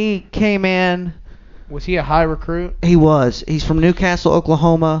 He came in. Was he a high recruit? He was. He's from Newcastle,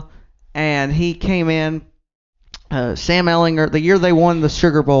 Oklahoma, and he came in. Sam Ehlinger, the year they won the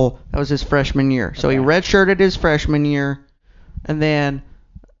Sugar Bowl, that was his freshman year. So he redshirted his freshman year, and then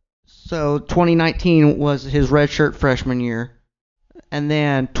 2019 was his redshirt freshman year, and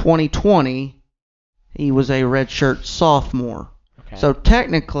then 2020 he was a redshirt sophomore. Okay. So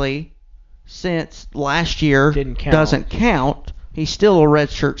technically, since last year doesn't count, he's still a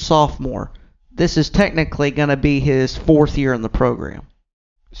redshirt sophomore. This is technically going to be his fourth year in the program.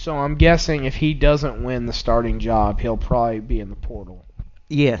 So I'm guessing if he doesn't win the starting job, he'll probably be in the portal.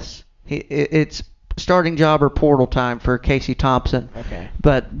 Yes. It's starting job or portal time for Casey Thompson. Okay.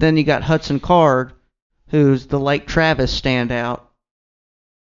 But then you got Hudson Card, who's the Lake Travis standout.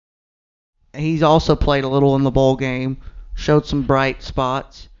 He's also played a little in the bowl game, showed some bright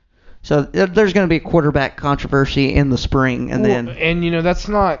spots. So there's going to be a quarterback controversy in the spring, and that's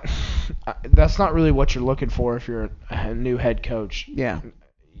not really what you're looking for if you're a new head coach. Yeah.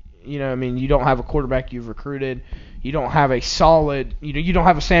 You don't have a quarterback you've recruited. You don't have a solid. You don't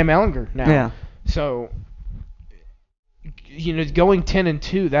have a Sam Ehlinger now. Yeah. So, going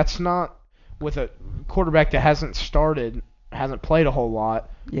 10-2, that's not with a quarterback that hasn't played a whole lot.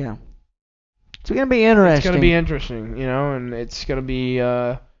 Yeah. It's going to be interesting. It's going to be interesting, and it's going to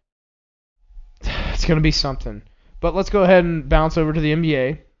be something. But let's go ahead and bounce over to the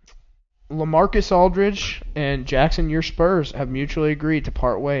NBA. LaMarcus Aldridge and Jackson, your Spurs, have mutually agreed to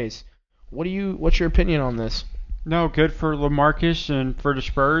part ways. What's your opinion on this? No, good for LaMarcus and for the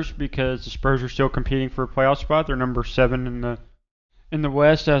Spurs because the Spurs are still competing for a playoff spot. They're number 7 in the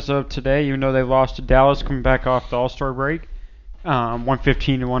West as of today, even though they lost to Dallas coming back off the All-Star break.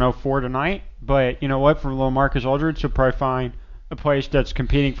 115-104 tonight. But you know what? For LaMarcus Aldridge, he'll probably find a place that's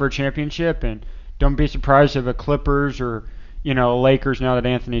competing for a championship. And don't be surprised if the Clippers or Lakers, now that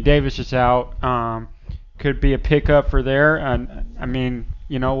Anthony Davis is out, could be a pickup for there. And I mean,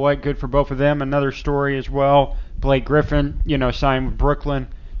 you know what? Good for both of them. Another story as well. Blake Griffin, signed with Brooklyn.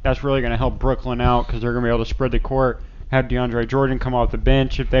 That's really going to help Brooklyn out because they're going to be able to spread the court. Have DeAndre Jordan come off the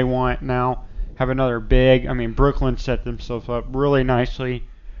bench if they want now. Have another big. I mean, Brooklyn set themselves up really nicely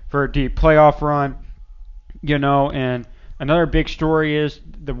for a deep playoff run. And another big story is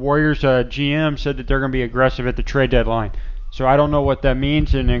the Warriors GM said that they're going to be aggressive at the trade deadline. So I don't know what that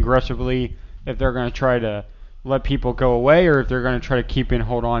means, and aggressively if they're going to try to let people go away or if they're going to try to keep and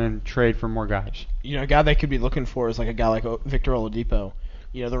hold on and trade for more guys. A guy they could be looking for is like a guy like Victor Oladipo.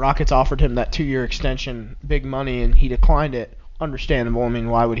 The Rockets offered him that 2-year extension, big money, and he declined it. Understandable. I mean,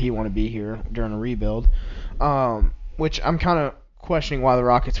 why would he want to be here during a rebuild? Which I'm kind of questioning why the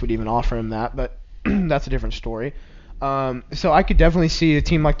Rockets would even offer him that, but that's a different story. So I could definitely see a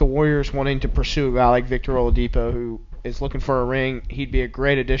team like the Warriors wanting to pursue a guy like Victor Oladipo, who is looking for a ring. He'd be a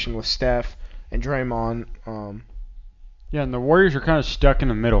great addition with Steph and Draymond. Yeah, and the Warriors are kind of stuck in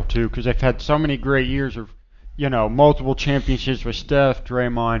the middle, too, because they've had so many great years of, multiple championships with Steph,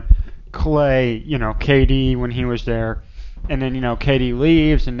 Draymond, Clay, KD when he was there. And then, KD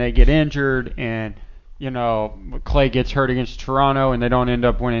leaves and they get injured and, Clay gets hurt against Toronto and they don't end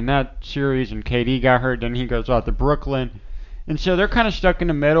up winning that series and KD got hurt, then he goes out to Brooklyn. And so they're kind of stuck in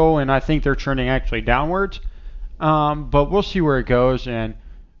the middle, and I think they're trending actually downwards. But we'll see where it goes. And,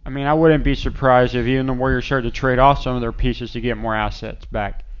 I wouldn't be surprised if even the Warriors started to trade off some of their pieces to get more assets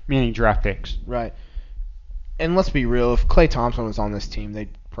back, meaning draft picks. Right. And let's be real, if Klay Thompson was on this team, they'd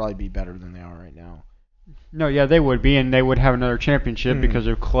probably be better than they are right now. No, yeah, they would be, and they would have another championship because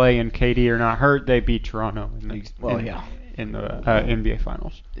if Clay and KD are not hurt, they beat Toronto in the NBA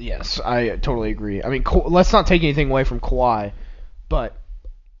Finals. Yes, I totally agree. Let's not take anything away from Kawhi, but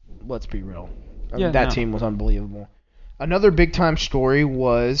let's be real. That team was unbelievable. Another big-time story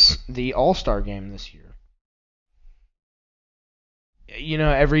was the All-Star Game this year.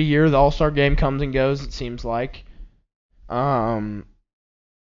 Every year the All-Star Game comes and goes, it seems like. Giannis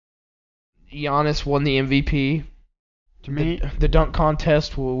won the MVP. To me, the dunk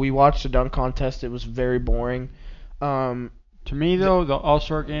contest, we watched the dunk contest. It was very boring. To me, though, the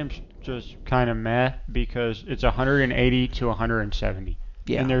All-Star Game's just kind of meh because it's 180 to 170.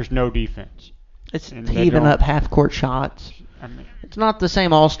 Yeah. And there's no defense. It's heaving up half-court shots. It's not the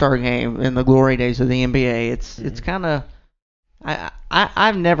same All-Star Game in the glory days of the NBA. It's kind of...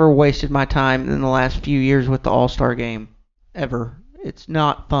 I've never wasted my time in the last few years with the All-Star Game, ever. It's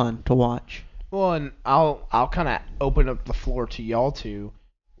not fun to watch. Well, and I'll kind of open up the floor to y'all two.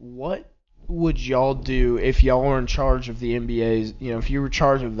 What would y'all do if y'all were in charge of the NBA's? If you were in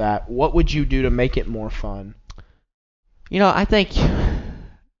charge of that, what would you do to make it more fun? I think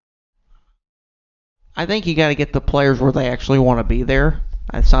you got to get the players where they actually want to be there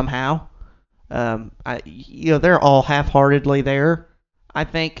somehow. They're all half-heartedly there. I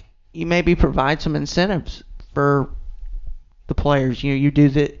think you maybe provide some incentives for the players. You do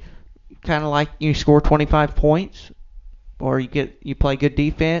that kind of like you score 25 points or you play good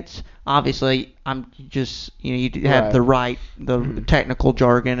defense. Obviously, you have the technical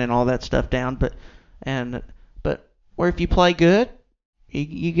jargon and all that stuff down, but where if you play good,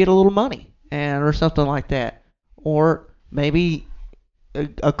 you get a little money or something like that. Or maybe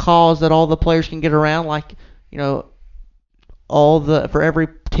a cause that all the players can get around, like for every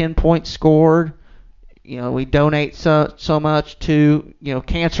 10 points scored, we donate so much to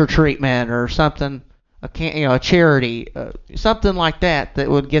cancer treatment or something, a charity, something like that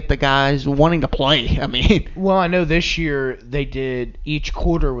would get the guys wanting to play. Well, I know this year they did, each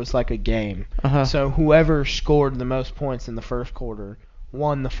quarter was like a game. Uh-huh. So whoever scored the most points in the first quarter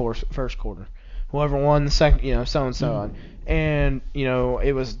won the first quarter. Whoever won the second, so and so on. And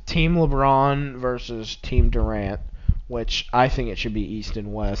it was Team LeBron versus Team Durant, which I think it should be East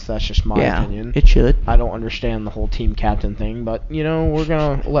and West. That's just my opinion. It should. I don't understand the whole team captain thing, but we're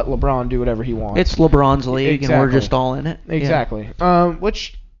gonna let LeBron do whatever he wants. It's LeBron's league, exactly. And we're just all in it. Exactly. Yeah.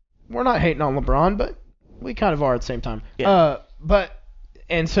 Which we're not hating on LeBron, but we kind of are at the same time. Yeah.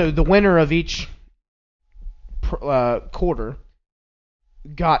 And so the winner of each quarter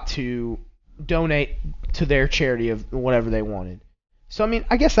got to donate to their charity of whatever they wanted. So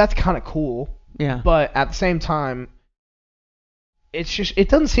I guess that's kind of cool. Yeah. But at the same time, it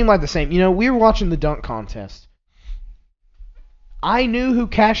doesn't seem like the same. We were watching the dunk contest. I knew who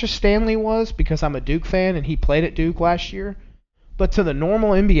Cassius Stanley was because I'm a Duke fan and he played at Duke last year. But to the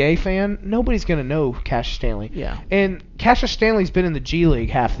normal NBA fan, nobody's going to know Cassius Stanley. Yeah. And Cassius Stanley's been in the G League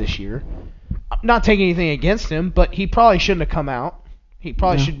half this year. I'm not taking anything against him, but he probably shouldn't have come out. He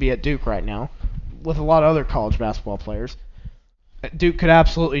probably should be at Duke right now with a lot of other college basketball players. Duke could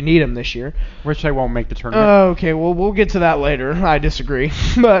absolutely need him this year. Which they won't make the tournament. Okay, well, we'll get to that later. I disagree.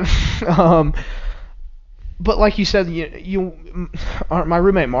 But like you said, my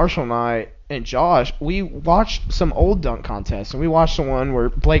roommate Marshall and I and Josh, we watched some old dunk contests, and we watched the one where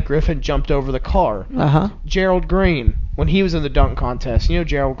Blake Griffin jumped over the car. Uh-huh. Gerald Green, when he was in the dunk contest,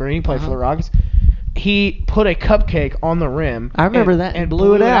 Gerald Green, he played for the Rockets. He put a cupcake on the rim. I remember that. And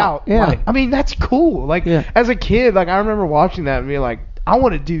blew it out. Yeah. That's cool. As a kid, I remember watching that and being like, I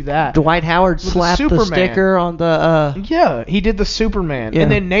want to do that. Dwight Howard slapped the sticker on the... Yeah, he did the Superman. Yeah.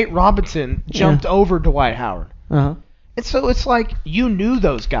 And then Nate Robinson jumped over Dwight Howard. Uh-huh. And so it's like, you knew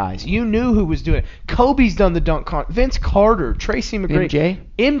those guys. You knew who was doing it. Kobe's done the dunk Vince Carter, Tracy McGrady.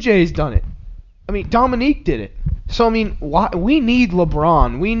 MJ? MJ's done it. Dominique did it. So I mean, why we need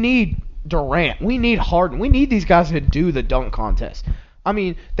LeBron, we need Durant, we need Harden, we need these guys to do the dunk contest. I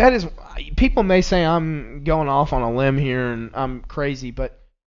mean, that is, people may say I'm going off on a limb here and I'm crazy, but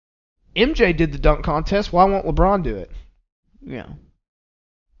MJ did the dunk contest. Why won't LeBron do it? Yeah.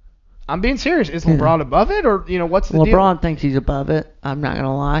 I'm being serious. Is LeBron above it, or what's the deal? LeBron thinks he's above it. I'm not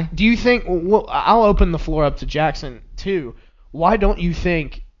gonna lie. Do you think? Well, I'll open the floor up to Jackson too. Why don't you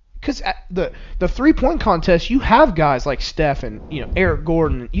think? Because the 3-point contest, you have guys like Steph and Eric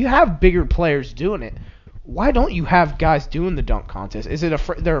Gordon. You have bigger players doing it. Why don't you have guys doing the dunk contest? Is it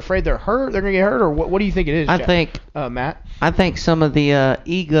they're afraid they're hurt? They're gonna get hurt, or what? What do you think it is? I think Matt. I think some of the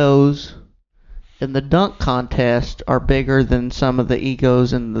egos in the dunk contest are bigger than some of the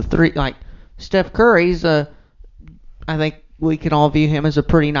egos in the three. Like Steph Curry's, I think we can all view him as a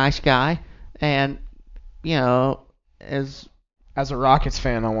pretty nice guy, and As a Rockets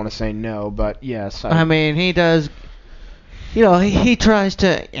fan, I want to say no, but yes. I mean, he does. He tries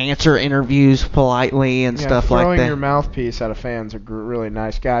to answer interviews politely and stuff like that. Throwing your mouthpiece at a fan's a really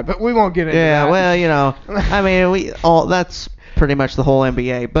nice guy, but we won't get into that. Yeah, well, I mean, that's pretty much the whole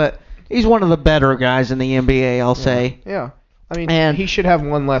NBA, but he's one of the better guys in the NBA, I'll say. Yeah. I mean, he should have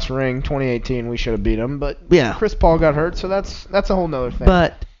one less ring. 2018, we should have beat him, but Chris Paul got hurt, so that's a whole nother thing.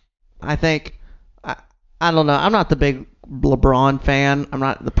 But I think, I don't know, I'm not the big LeBron fan. I'm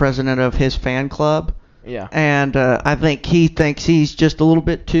not the president of his fan club. Yeah. And I think he thinks he's just a little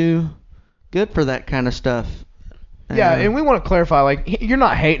bit too good for that kind of stuff. Yeah, and we want to clarify, like, you're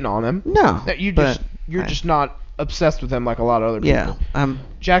not hating on him. No. You're just not obsessed with him like a lot of other people. Yeah.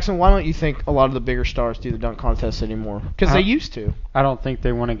 Jackson, why don't you think a lot of the bigger stars do the dunk contest anymore? Because they used to. I don't think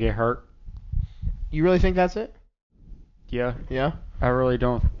they want to get hurt. You really think that's it? Yeah. Yeah? I really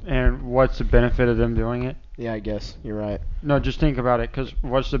don't. And what's the benefit of them doing it? Yeah, I guess. You're right. No, just think about it, because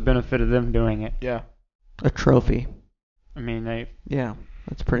what's the benefit of them doing it? Yeah. A trophy. I mean, Yeah,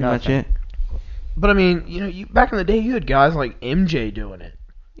 that's pretty much it. But I mean, back in the day, you had guys like MJ doing it,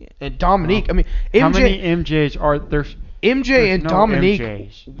 and Dominique. I mean, how many MJs are there? MJ and Dominique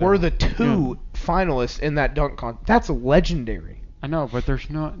MJs, were the two finalists in that dunk contest. That's legendary. I know, but there's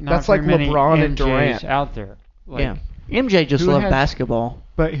not that's very like many LeBron MJs and Durant out there. Like, MJ just loved basketball.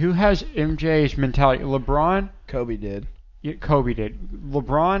 But who has MJ's mentality? LeBron? Kobe did. Yeah, Kobe did.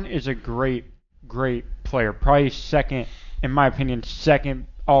 LeBron is a great player. Probably second, in my opinion, second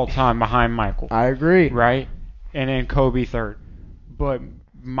all time behind Michael. I agree. Right? And then Kobe third. But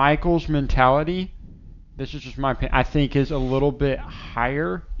Michael's mentality, this is just my opinion, I think is a little bit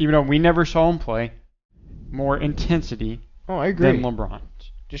higher, even though we never saw him play, more intensity I agree. than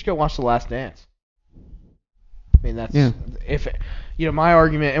LeBron's. Just go watch The Last Dance. I mean, that's my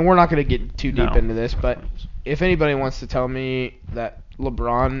argument, and we're not going to get too deep into this, but if anybody wants to tell me that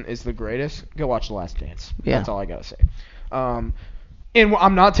LeBron is the greatest, go watch The Last Dance. Yeah. That's all I got to say. And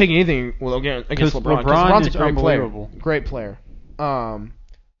I'm not taking anything against LeBron. LeBron's a great player. Great player.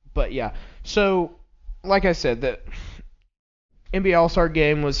 But yeah. So, like I said, the NBA All-Star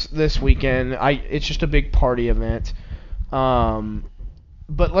Game was this weekend. It's just a big party event.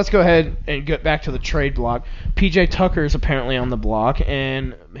 But let's go ahead and get back to the trade block. PJ Tucker is apparently on the block,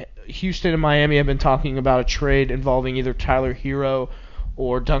 and Houston and Miami have been talking about a trade involving either Tyler Hero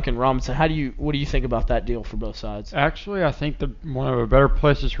or Duncan Robinson. What do you think about that deal for both sides? Actually, I think one of the better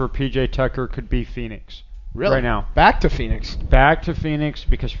places for PJ Tucker could be Phoenix. Really? Right now. Back to Phoenix. Back to Phoenix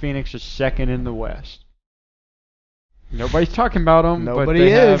because Phoenix is second in the West. Nobody's talking about them. Nobody but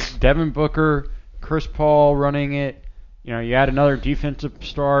they is. Have Devin Booker, Chris Paul running it. You add another defensive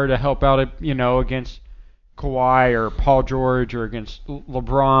star to help out, against Kawhi or Paul George or against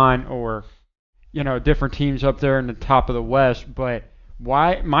LeBron or, different teams up there in the top of the West. But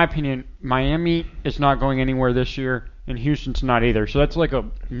in my opinion, Miami is not going anywhere this year, and Houston's not either. So that's like a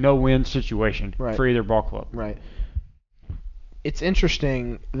no-win situation for either ball club. Right. It's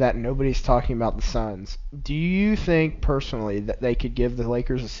interesting that nobody's talking about the Suns. Do you think personally that they could give the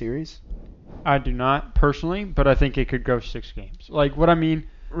Lakers a series? I do not personally, but I think it could go 6 games. Like what I mean,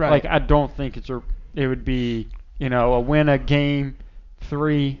 like I don't think it would be a win a game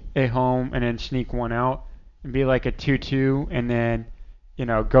 3 at home and then sneak one out and be like a 2-2 and then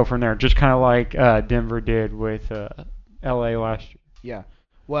go from there. Just kind of like Denver did with LA last year. Yeah.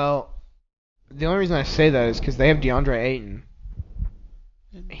 Well, the only reason I say that is because they have DeAndre Ayton.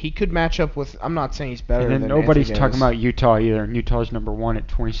 He could match up with. I'm not saying he's better. And then nobody's talking about Utah either. And Utah's number 1 at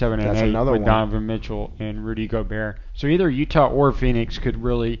 27-8 with Donovan Mitchell and Rudy Gobert. So either Utah or Phoenix could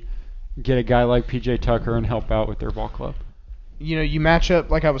really get a guy like PJ Tucker and help out with their ball club. You match up,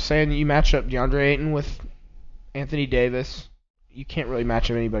 like I was saying, you match up DeAndre Ayton with Anthony Davis. You can't really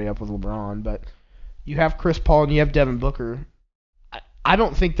match up anybody up with LeBron, but you have Chris Paul and you have Devin Booker. I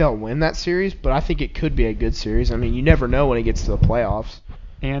don't think they'll win that series, but I think it could be a good series. I mean, you never know when it gets to the playoffs.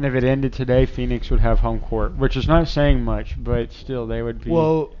 And if it ended today, Phoenix would have home court, which is not saying much, but still they would be.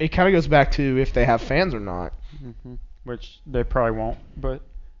 Well, it kind of goes back to if they have fans or not. Which they probably won't, but.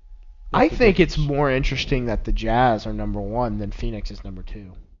 I think it's more interesting that the Jazz are number 1 than Phoenix is number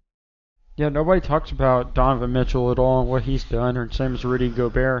 2. Yeah, nobody talks about Donovan Mitchell at all and what he's done, or same as Rudy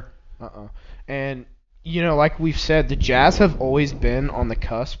Gobert. And, like we've said, the Jazz have always been on the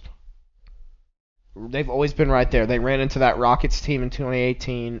cusp. They've always been right there. They ran into that Rockets team in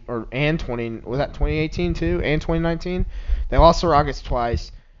 2018, was that 2018 too? And 2019? They lost the Rockets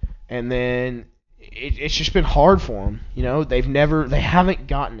twice, and then it's just been hard for them. They haven't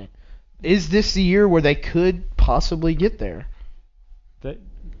gotten it. Is this the year where they could possibly get there?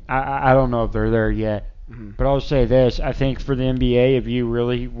 I don't know if they're there yet. But I'll say this. I think for the NBA, if you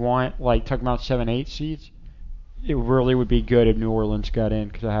really want, talking about 7-8 seeds, it really would be good if New Orleans got in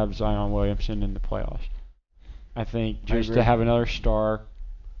because I have Zion Williamson in the playoffs. I think just to have another star,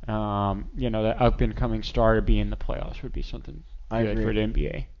 that up-and-coming star to be in the playoffs would be something good for the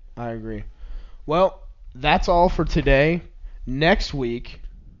NBA. I agree. Well, that's all for today. Next week,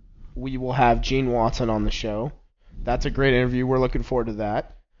 we will have Gene Watson on the show. That's a great interview. We're looking forward to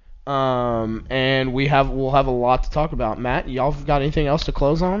that. And we'll have a lot to talk about. Matt, y'all got anything else to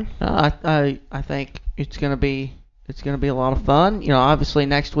close on? I think it's gonna be a lot of fun. Obviously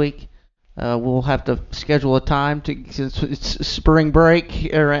next week we'll have to schedule a time since it's spring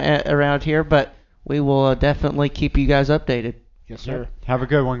break around here, but we will definitely keep you guys updated. Yes, sir. Have a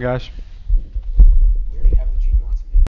good one, guys.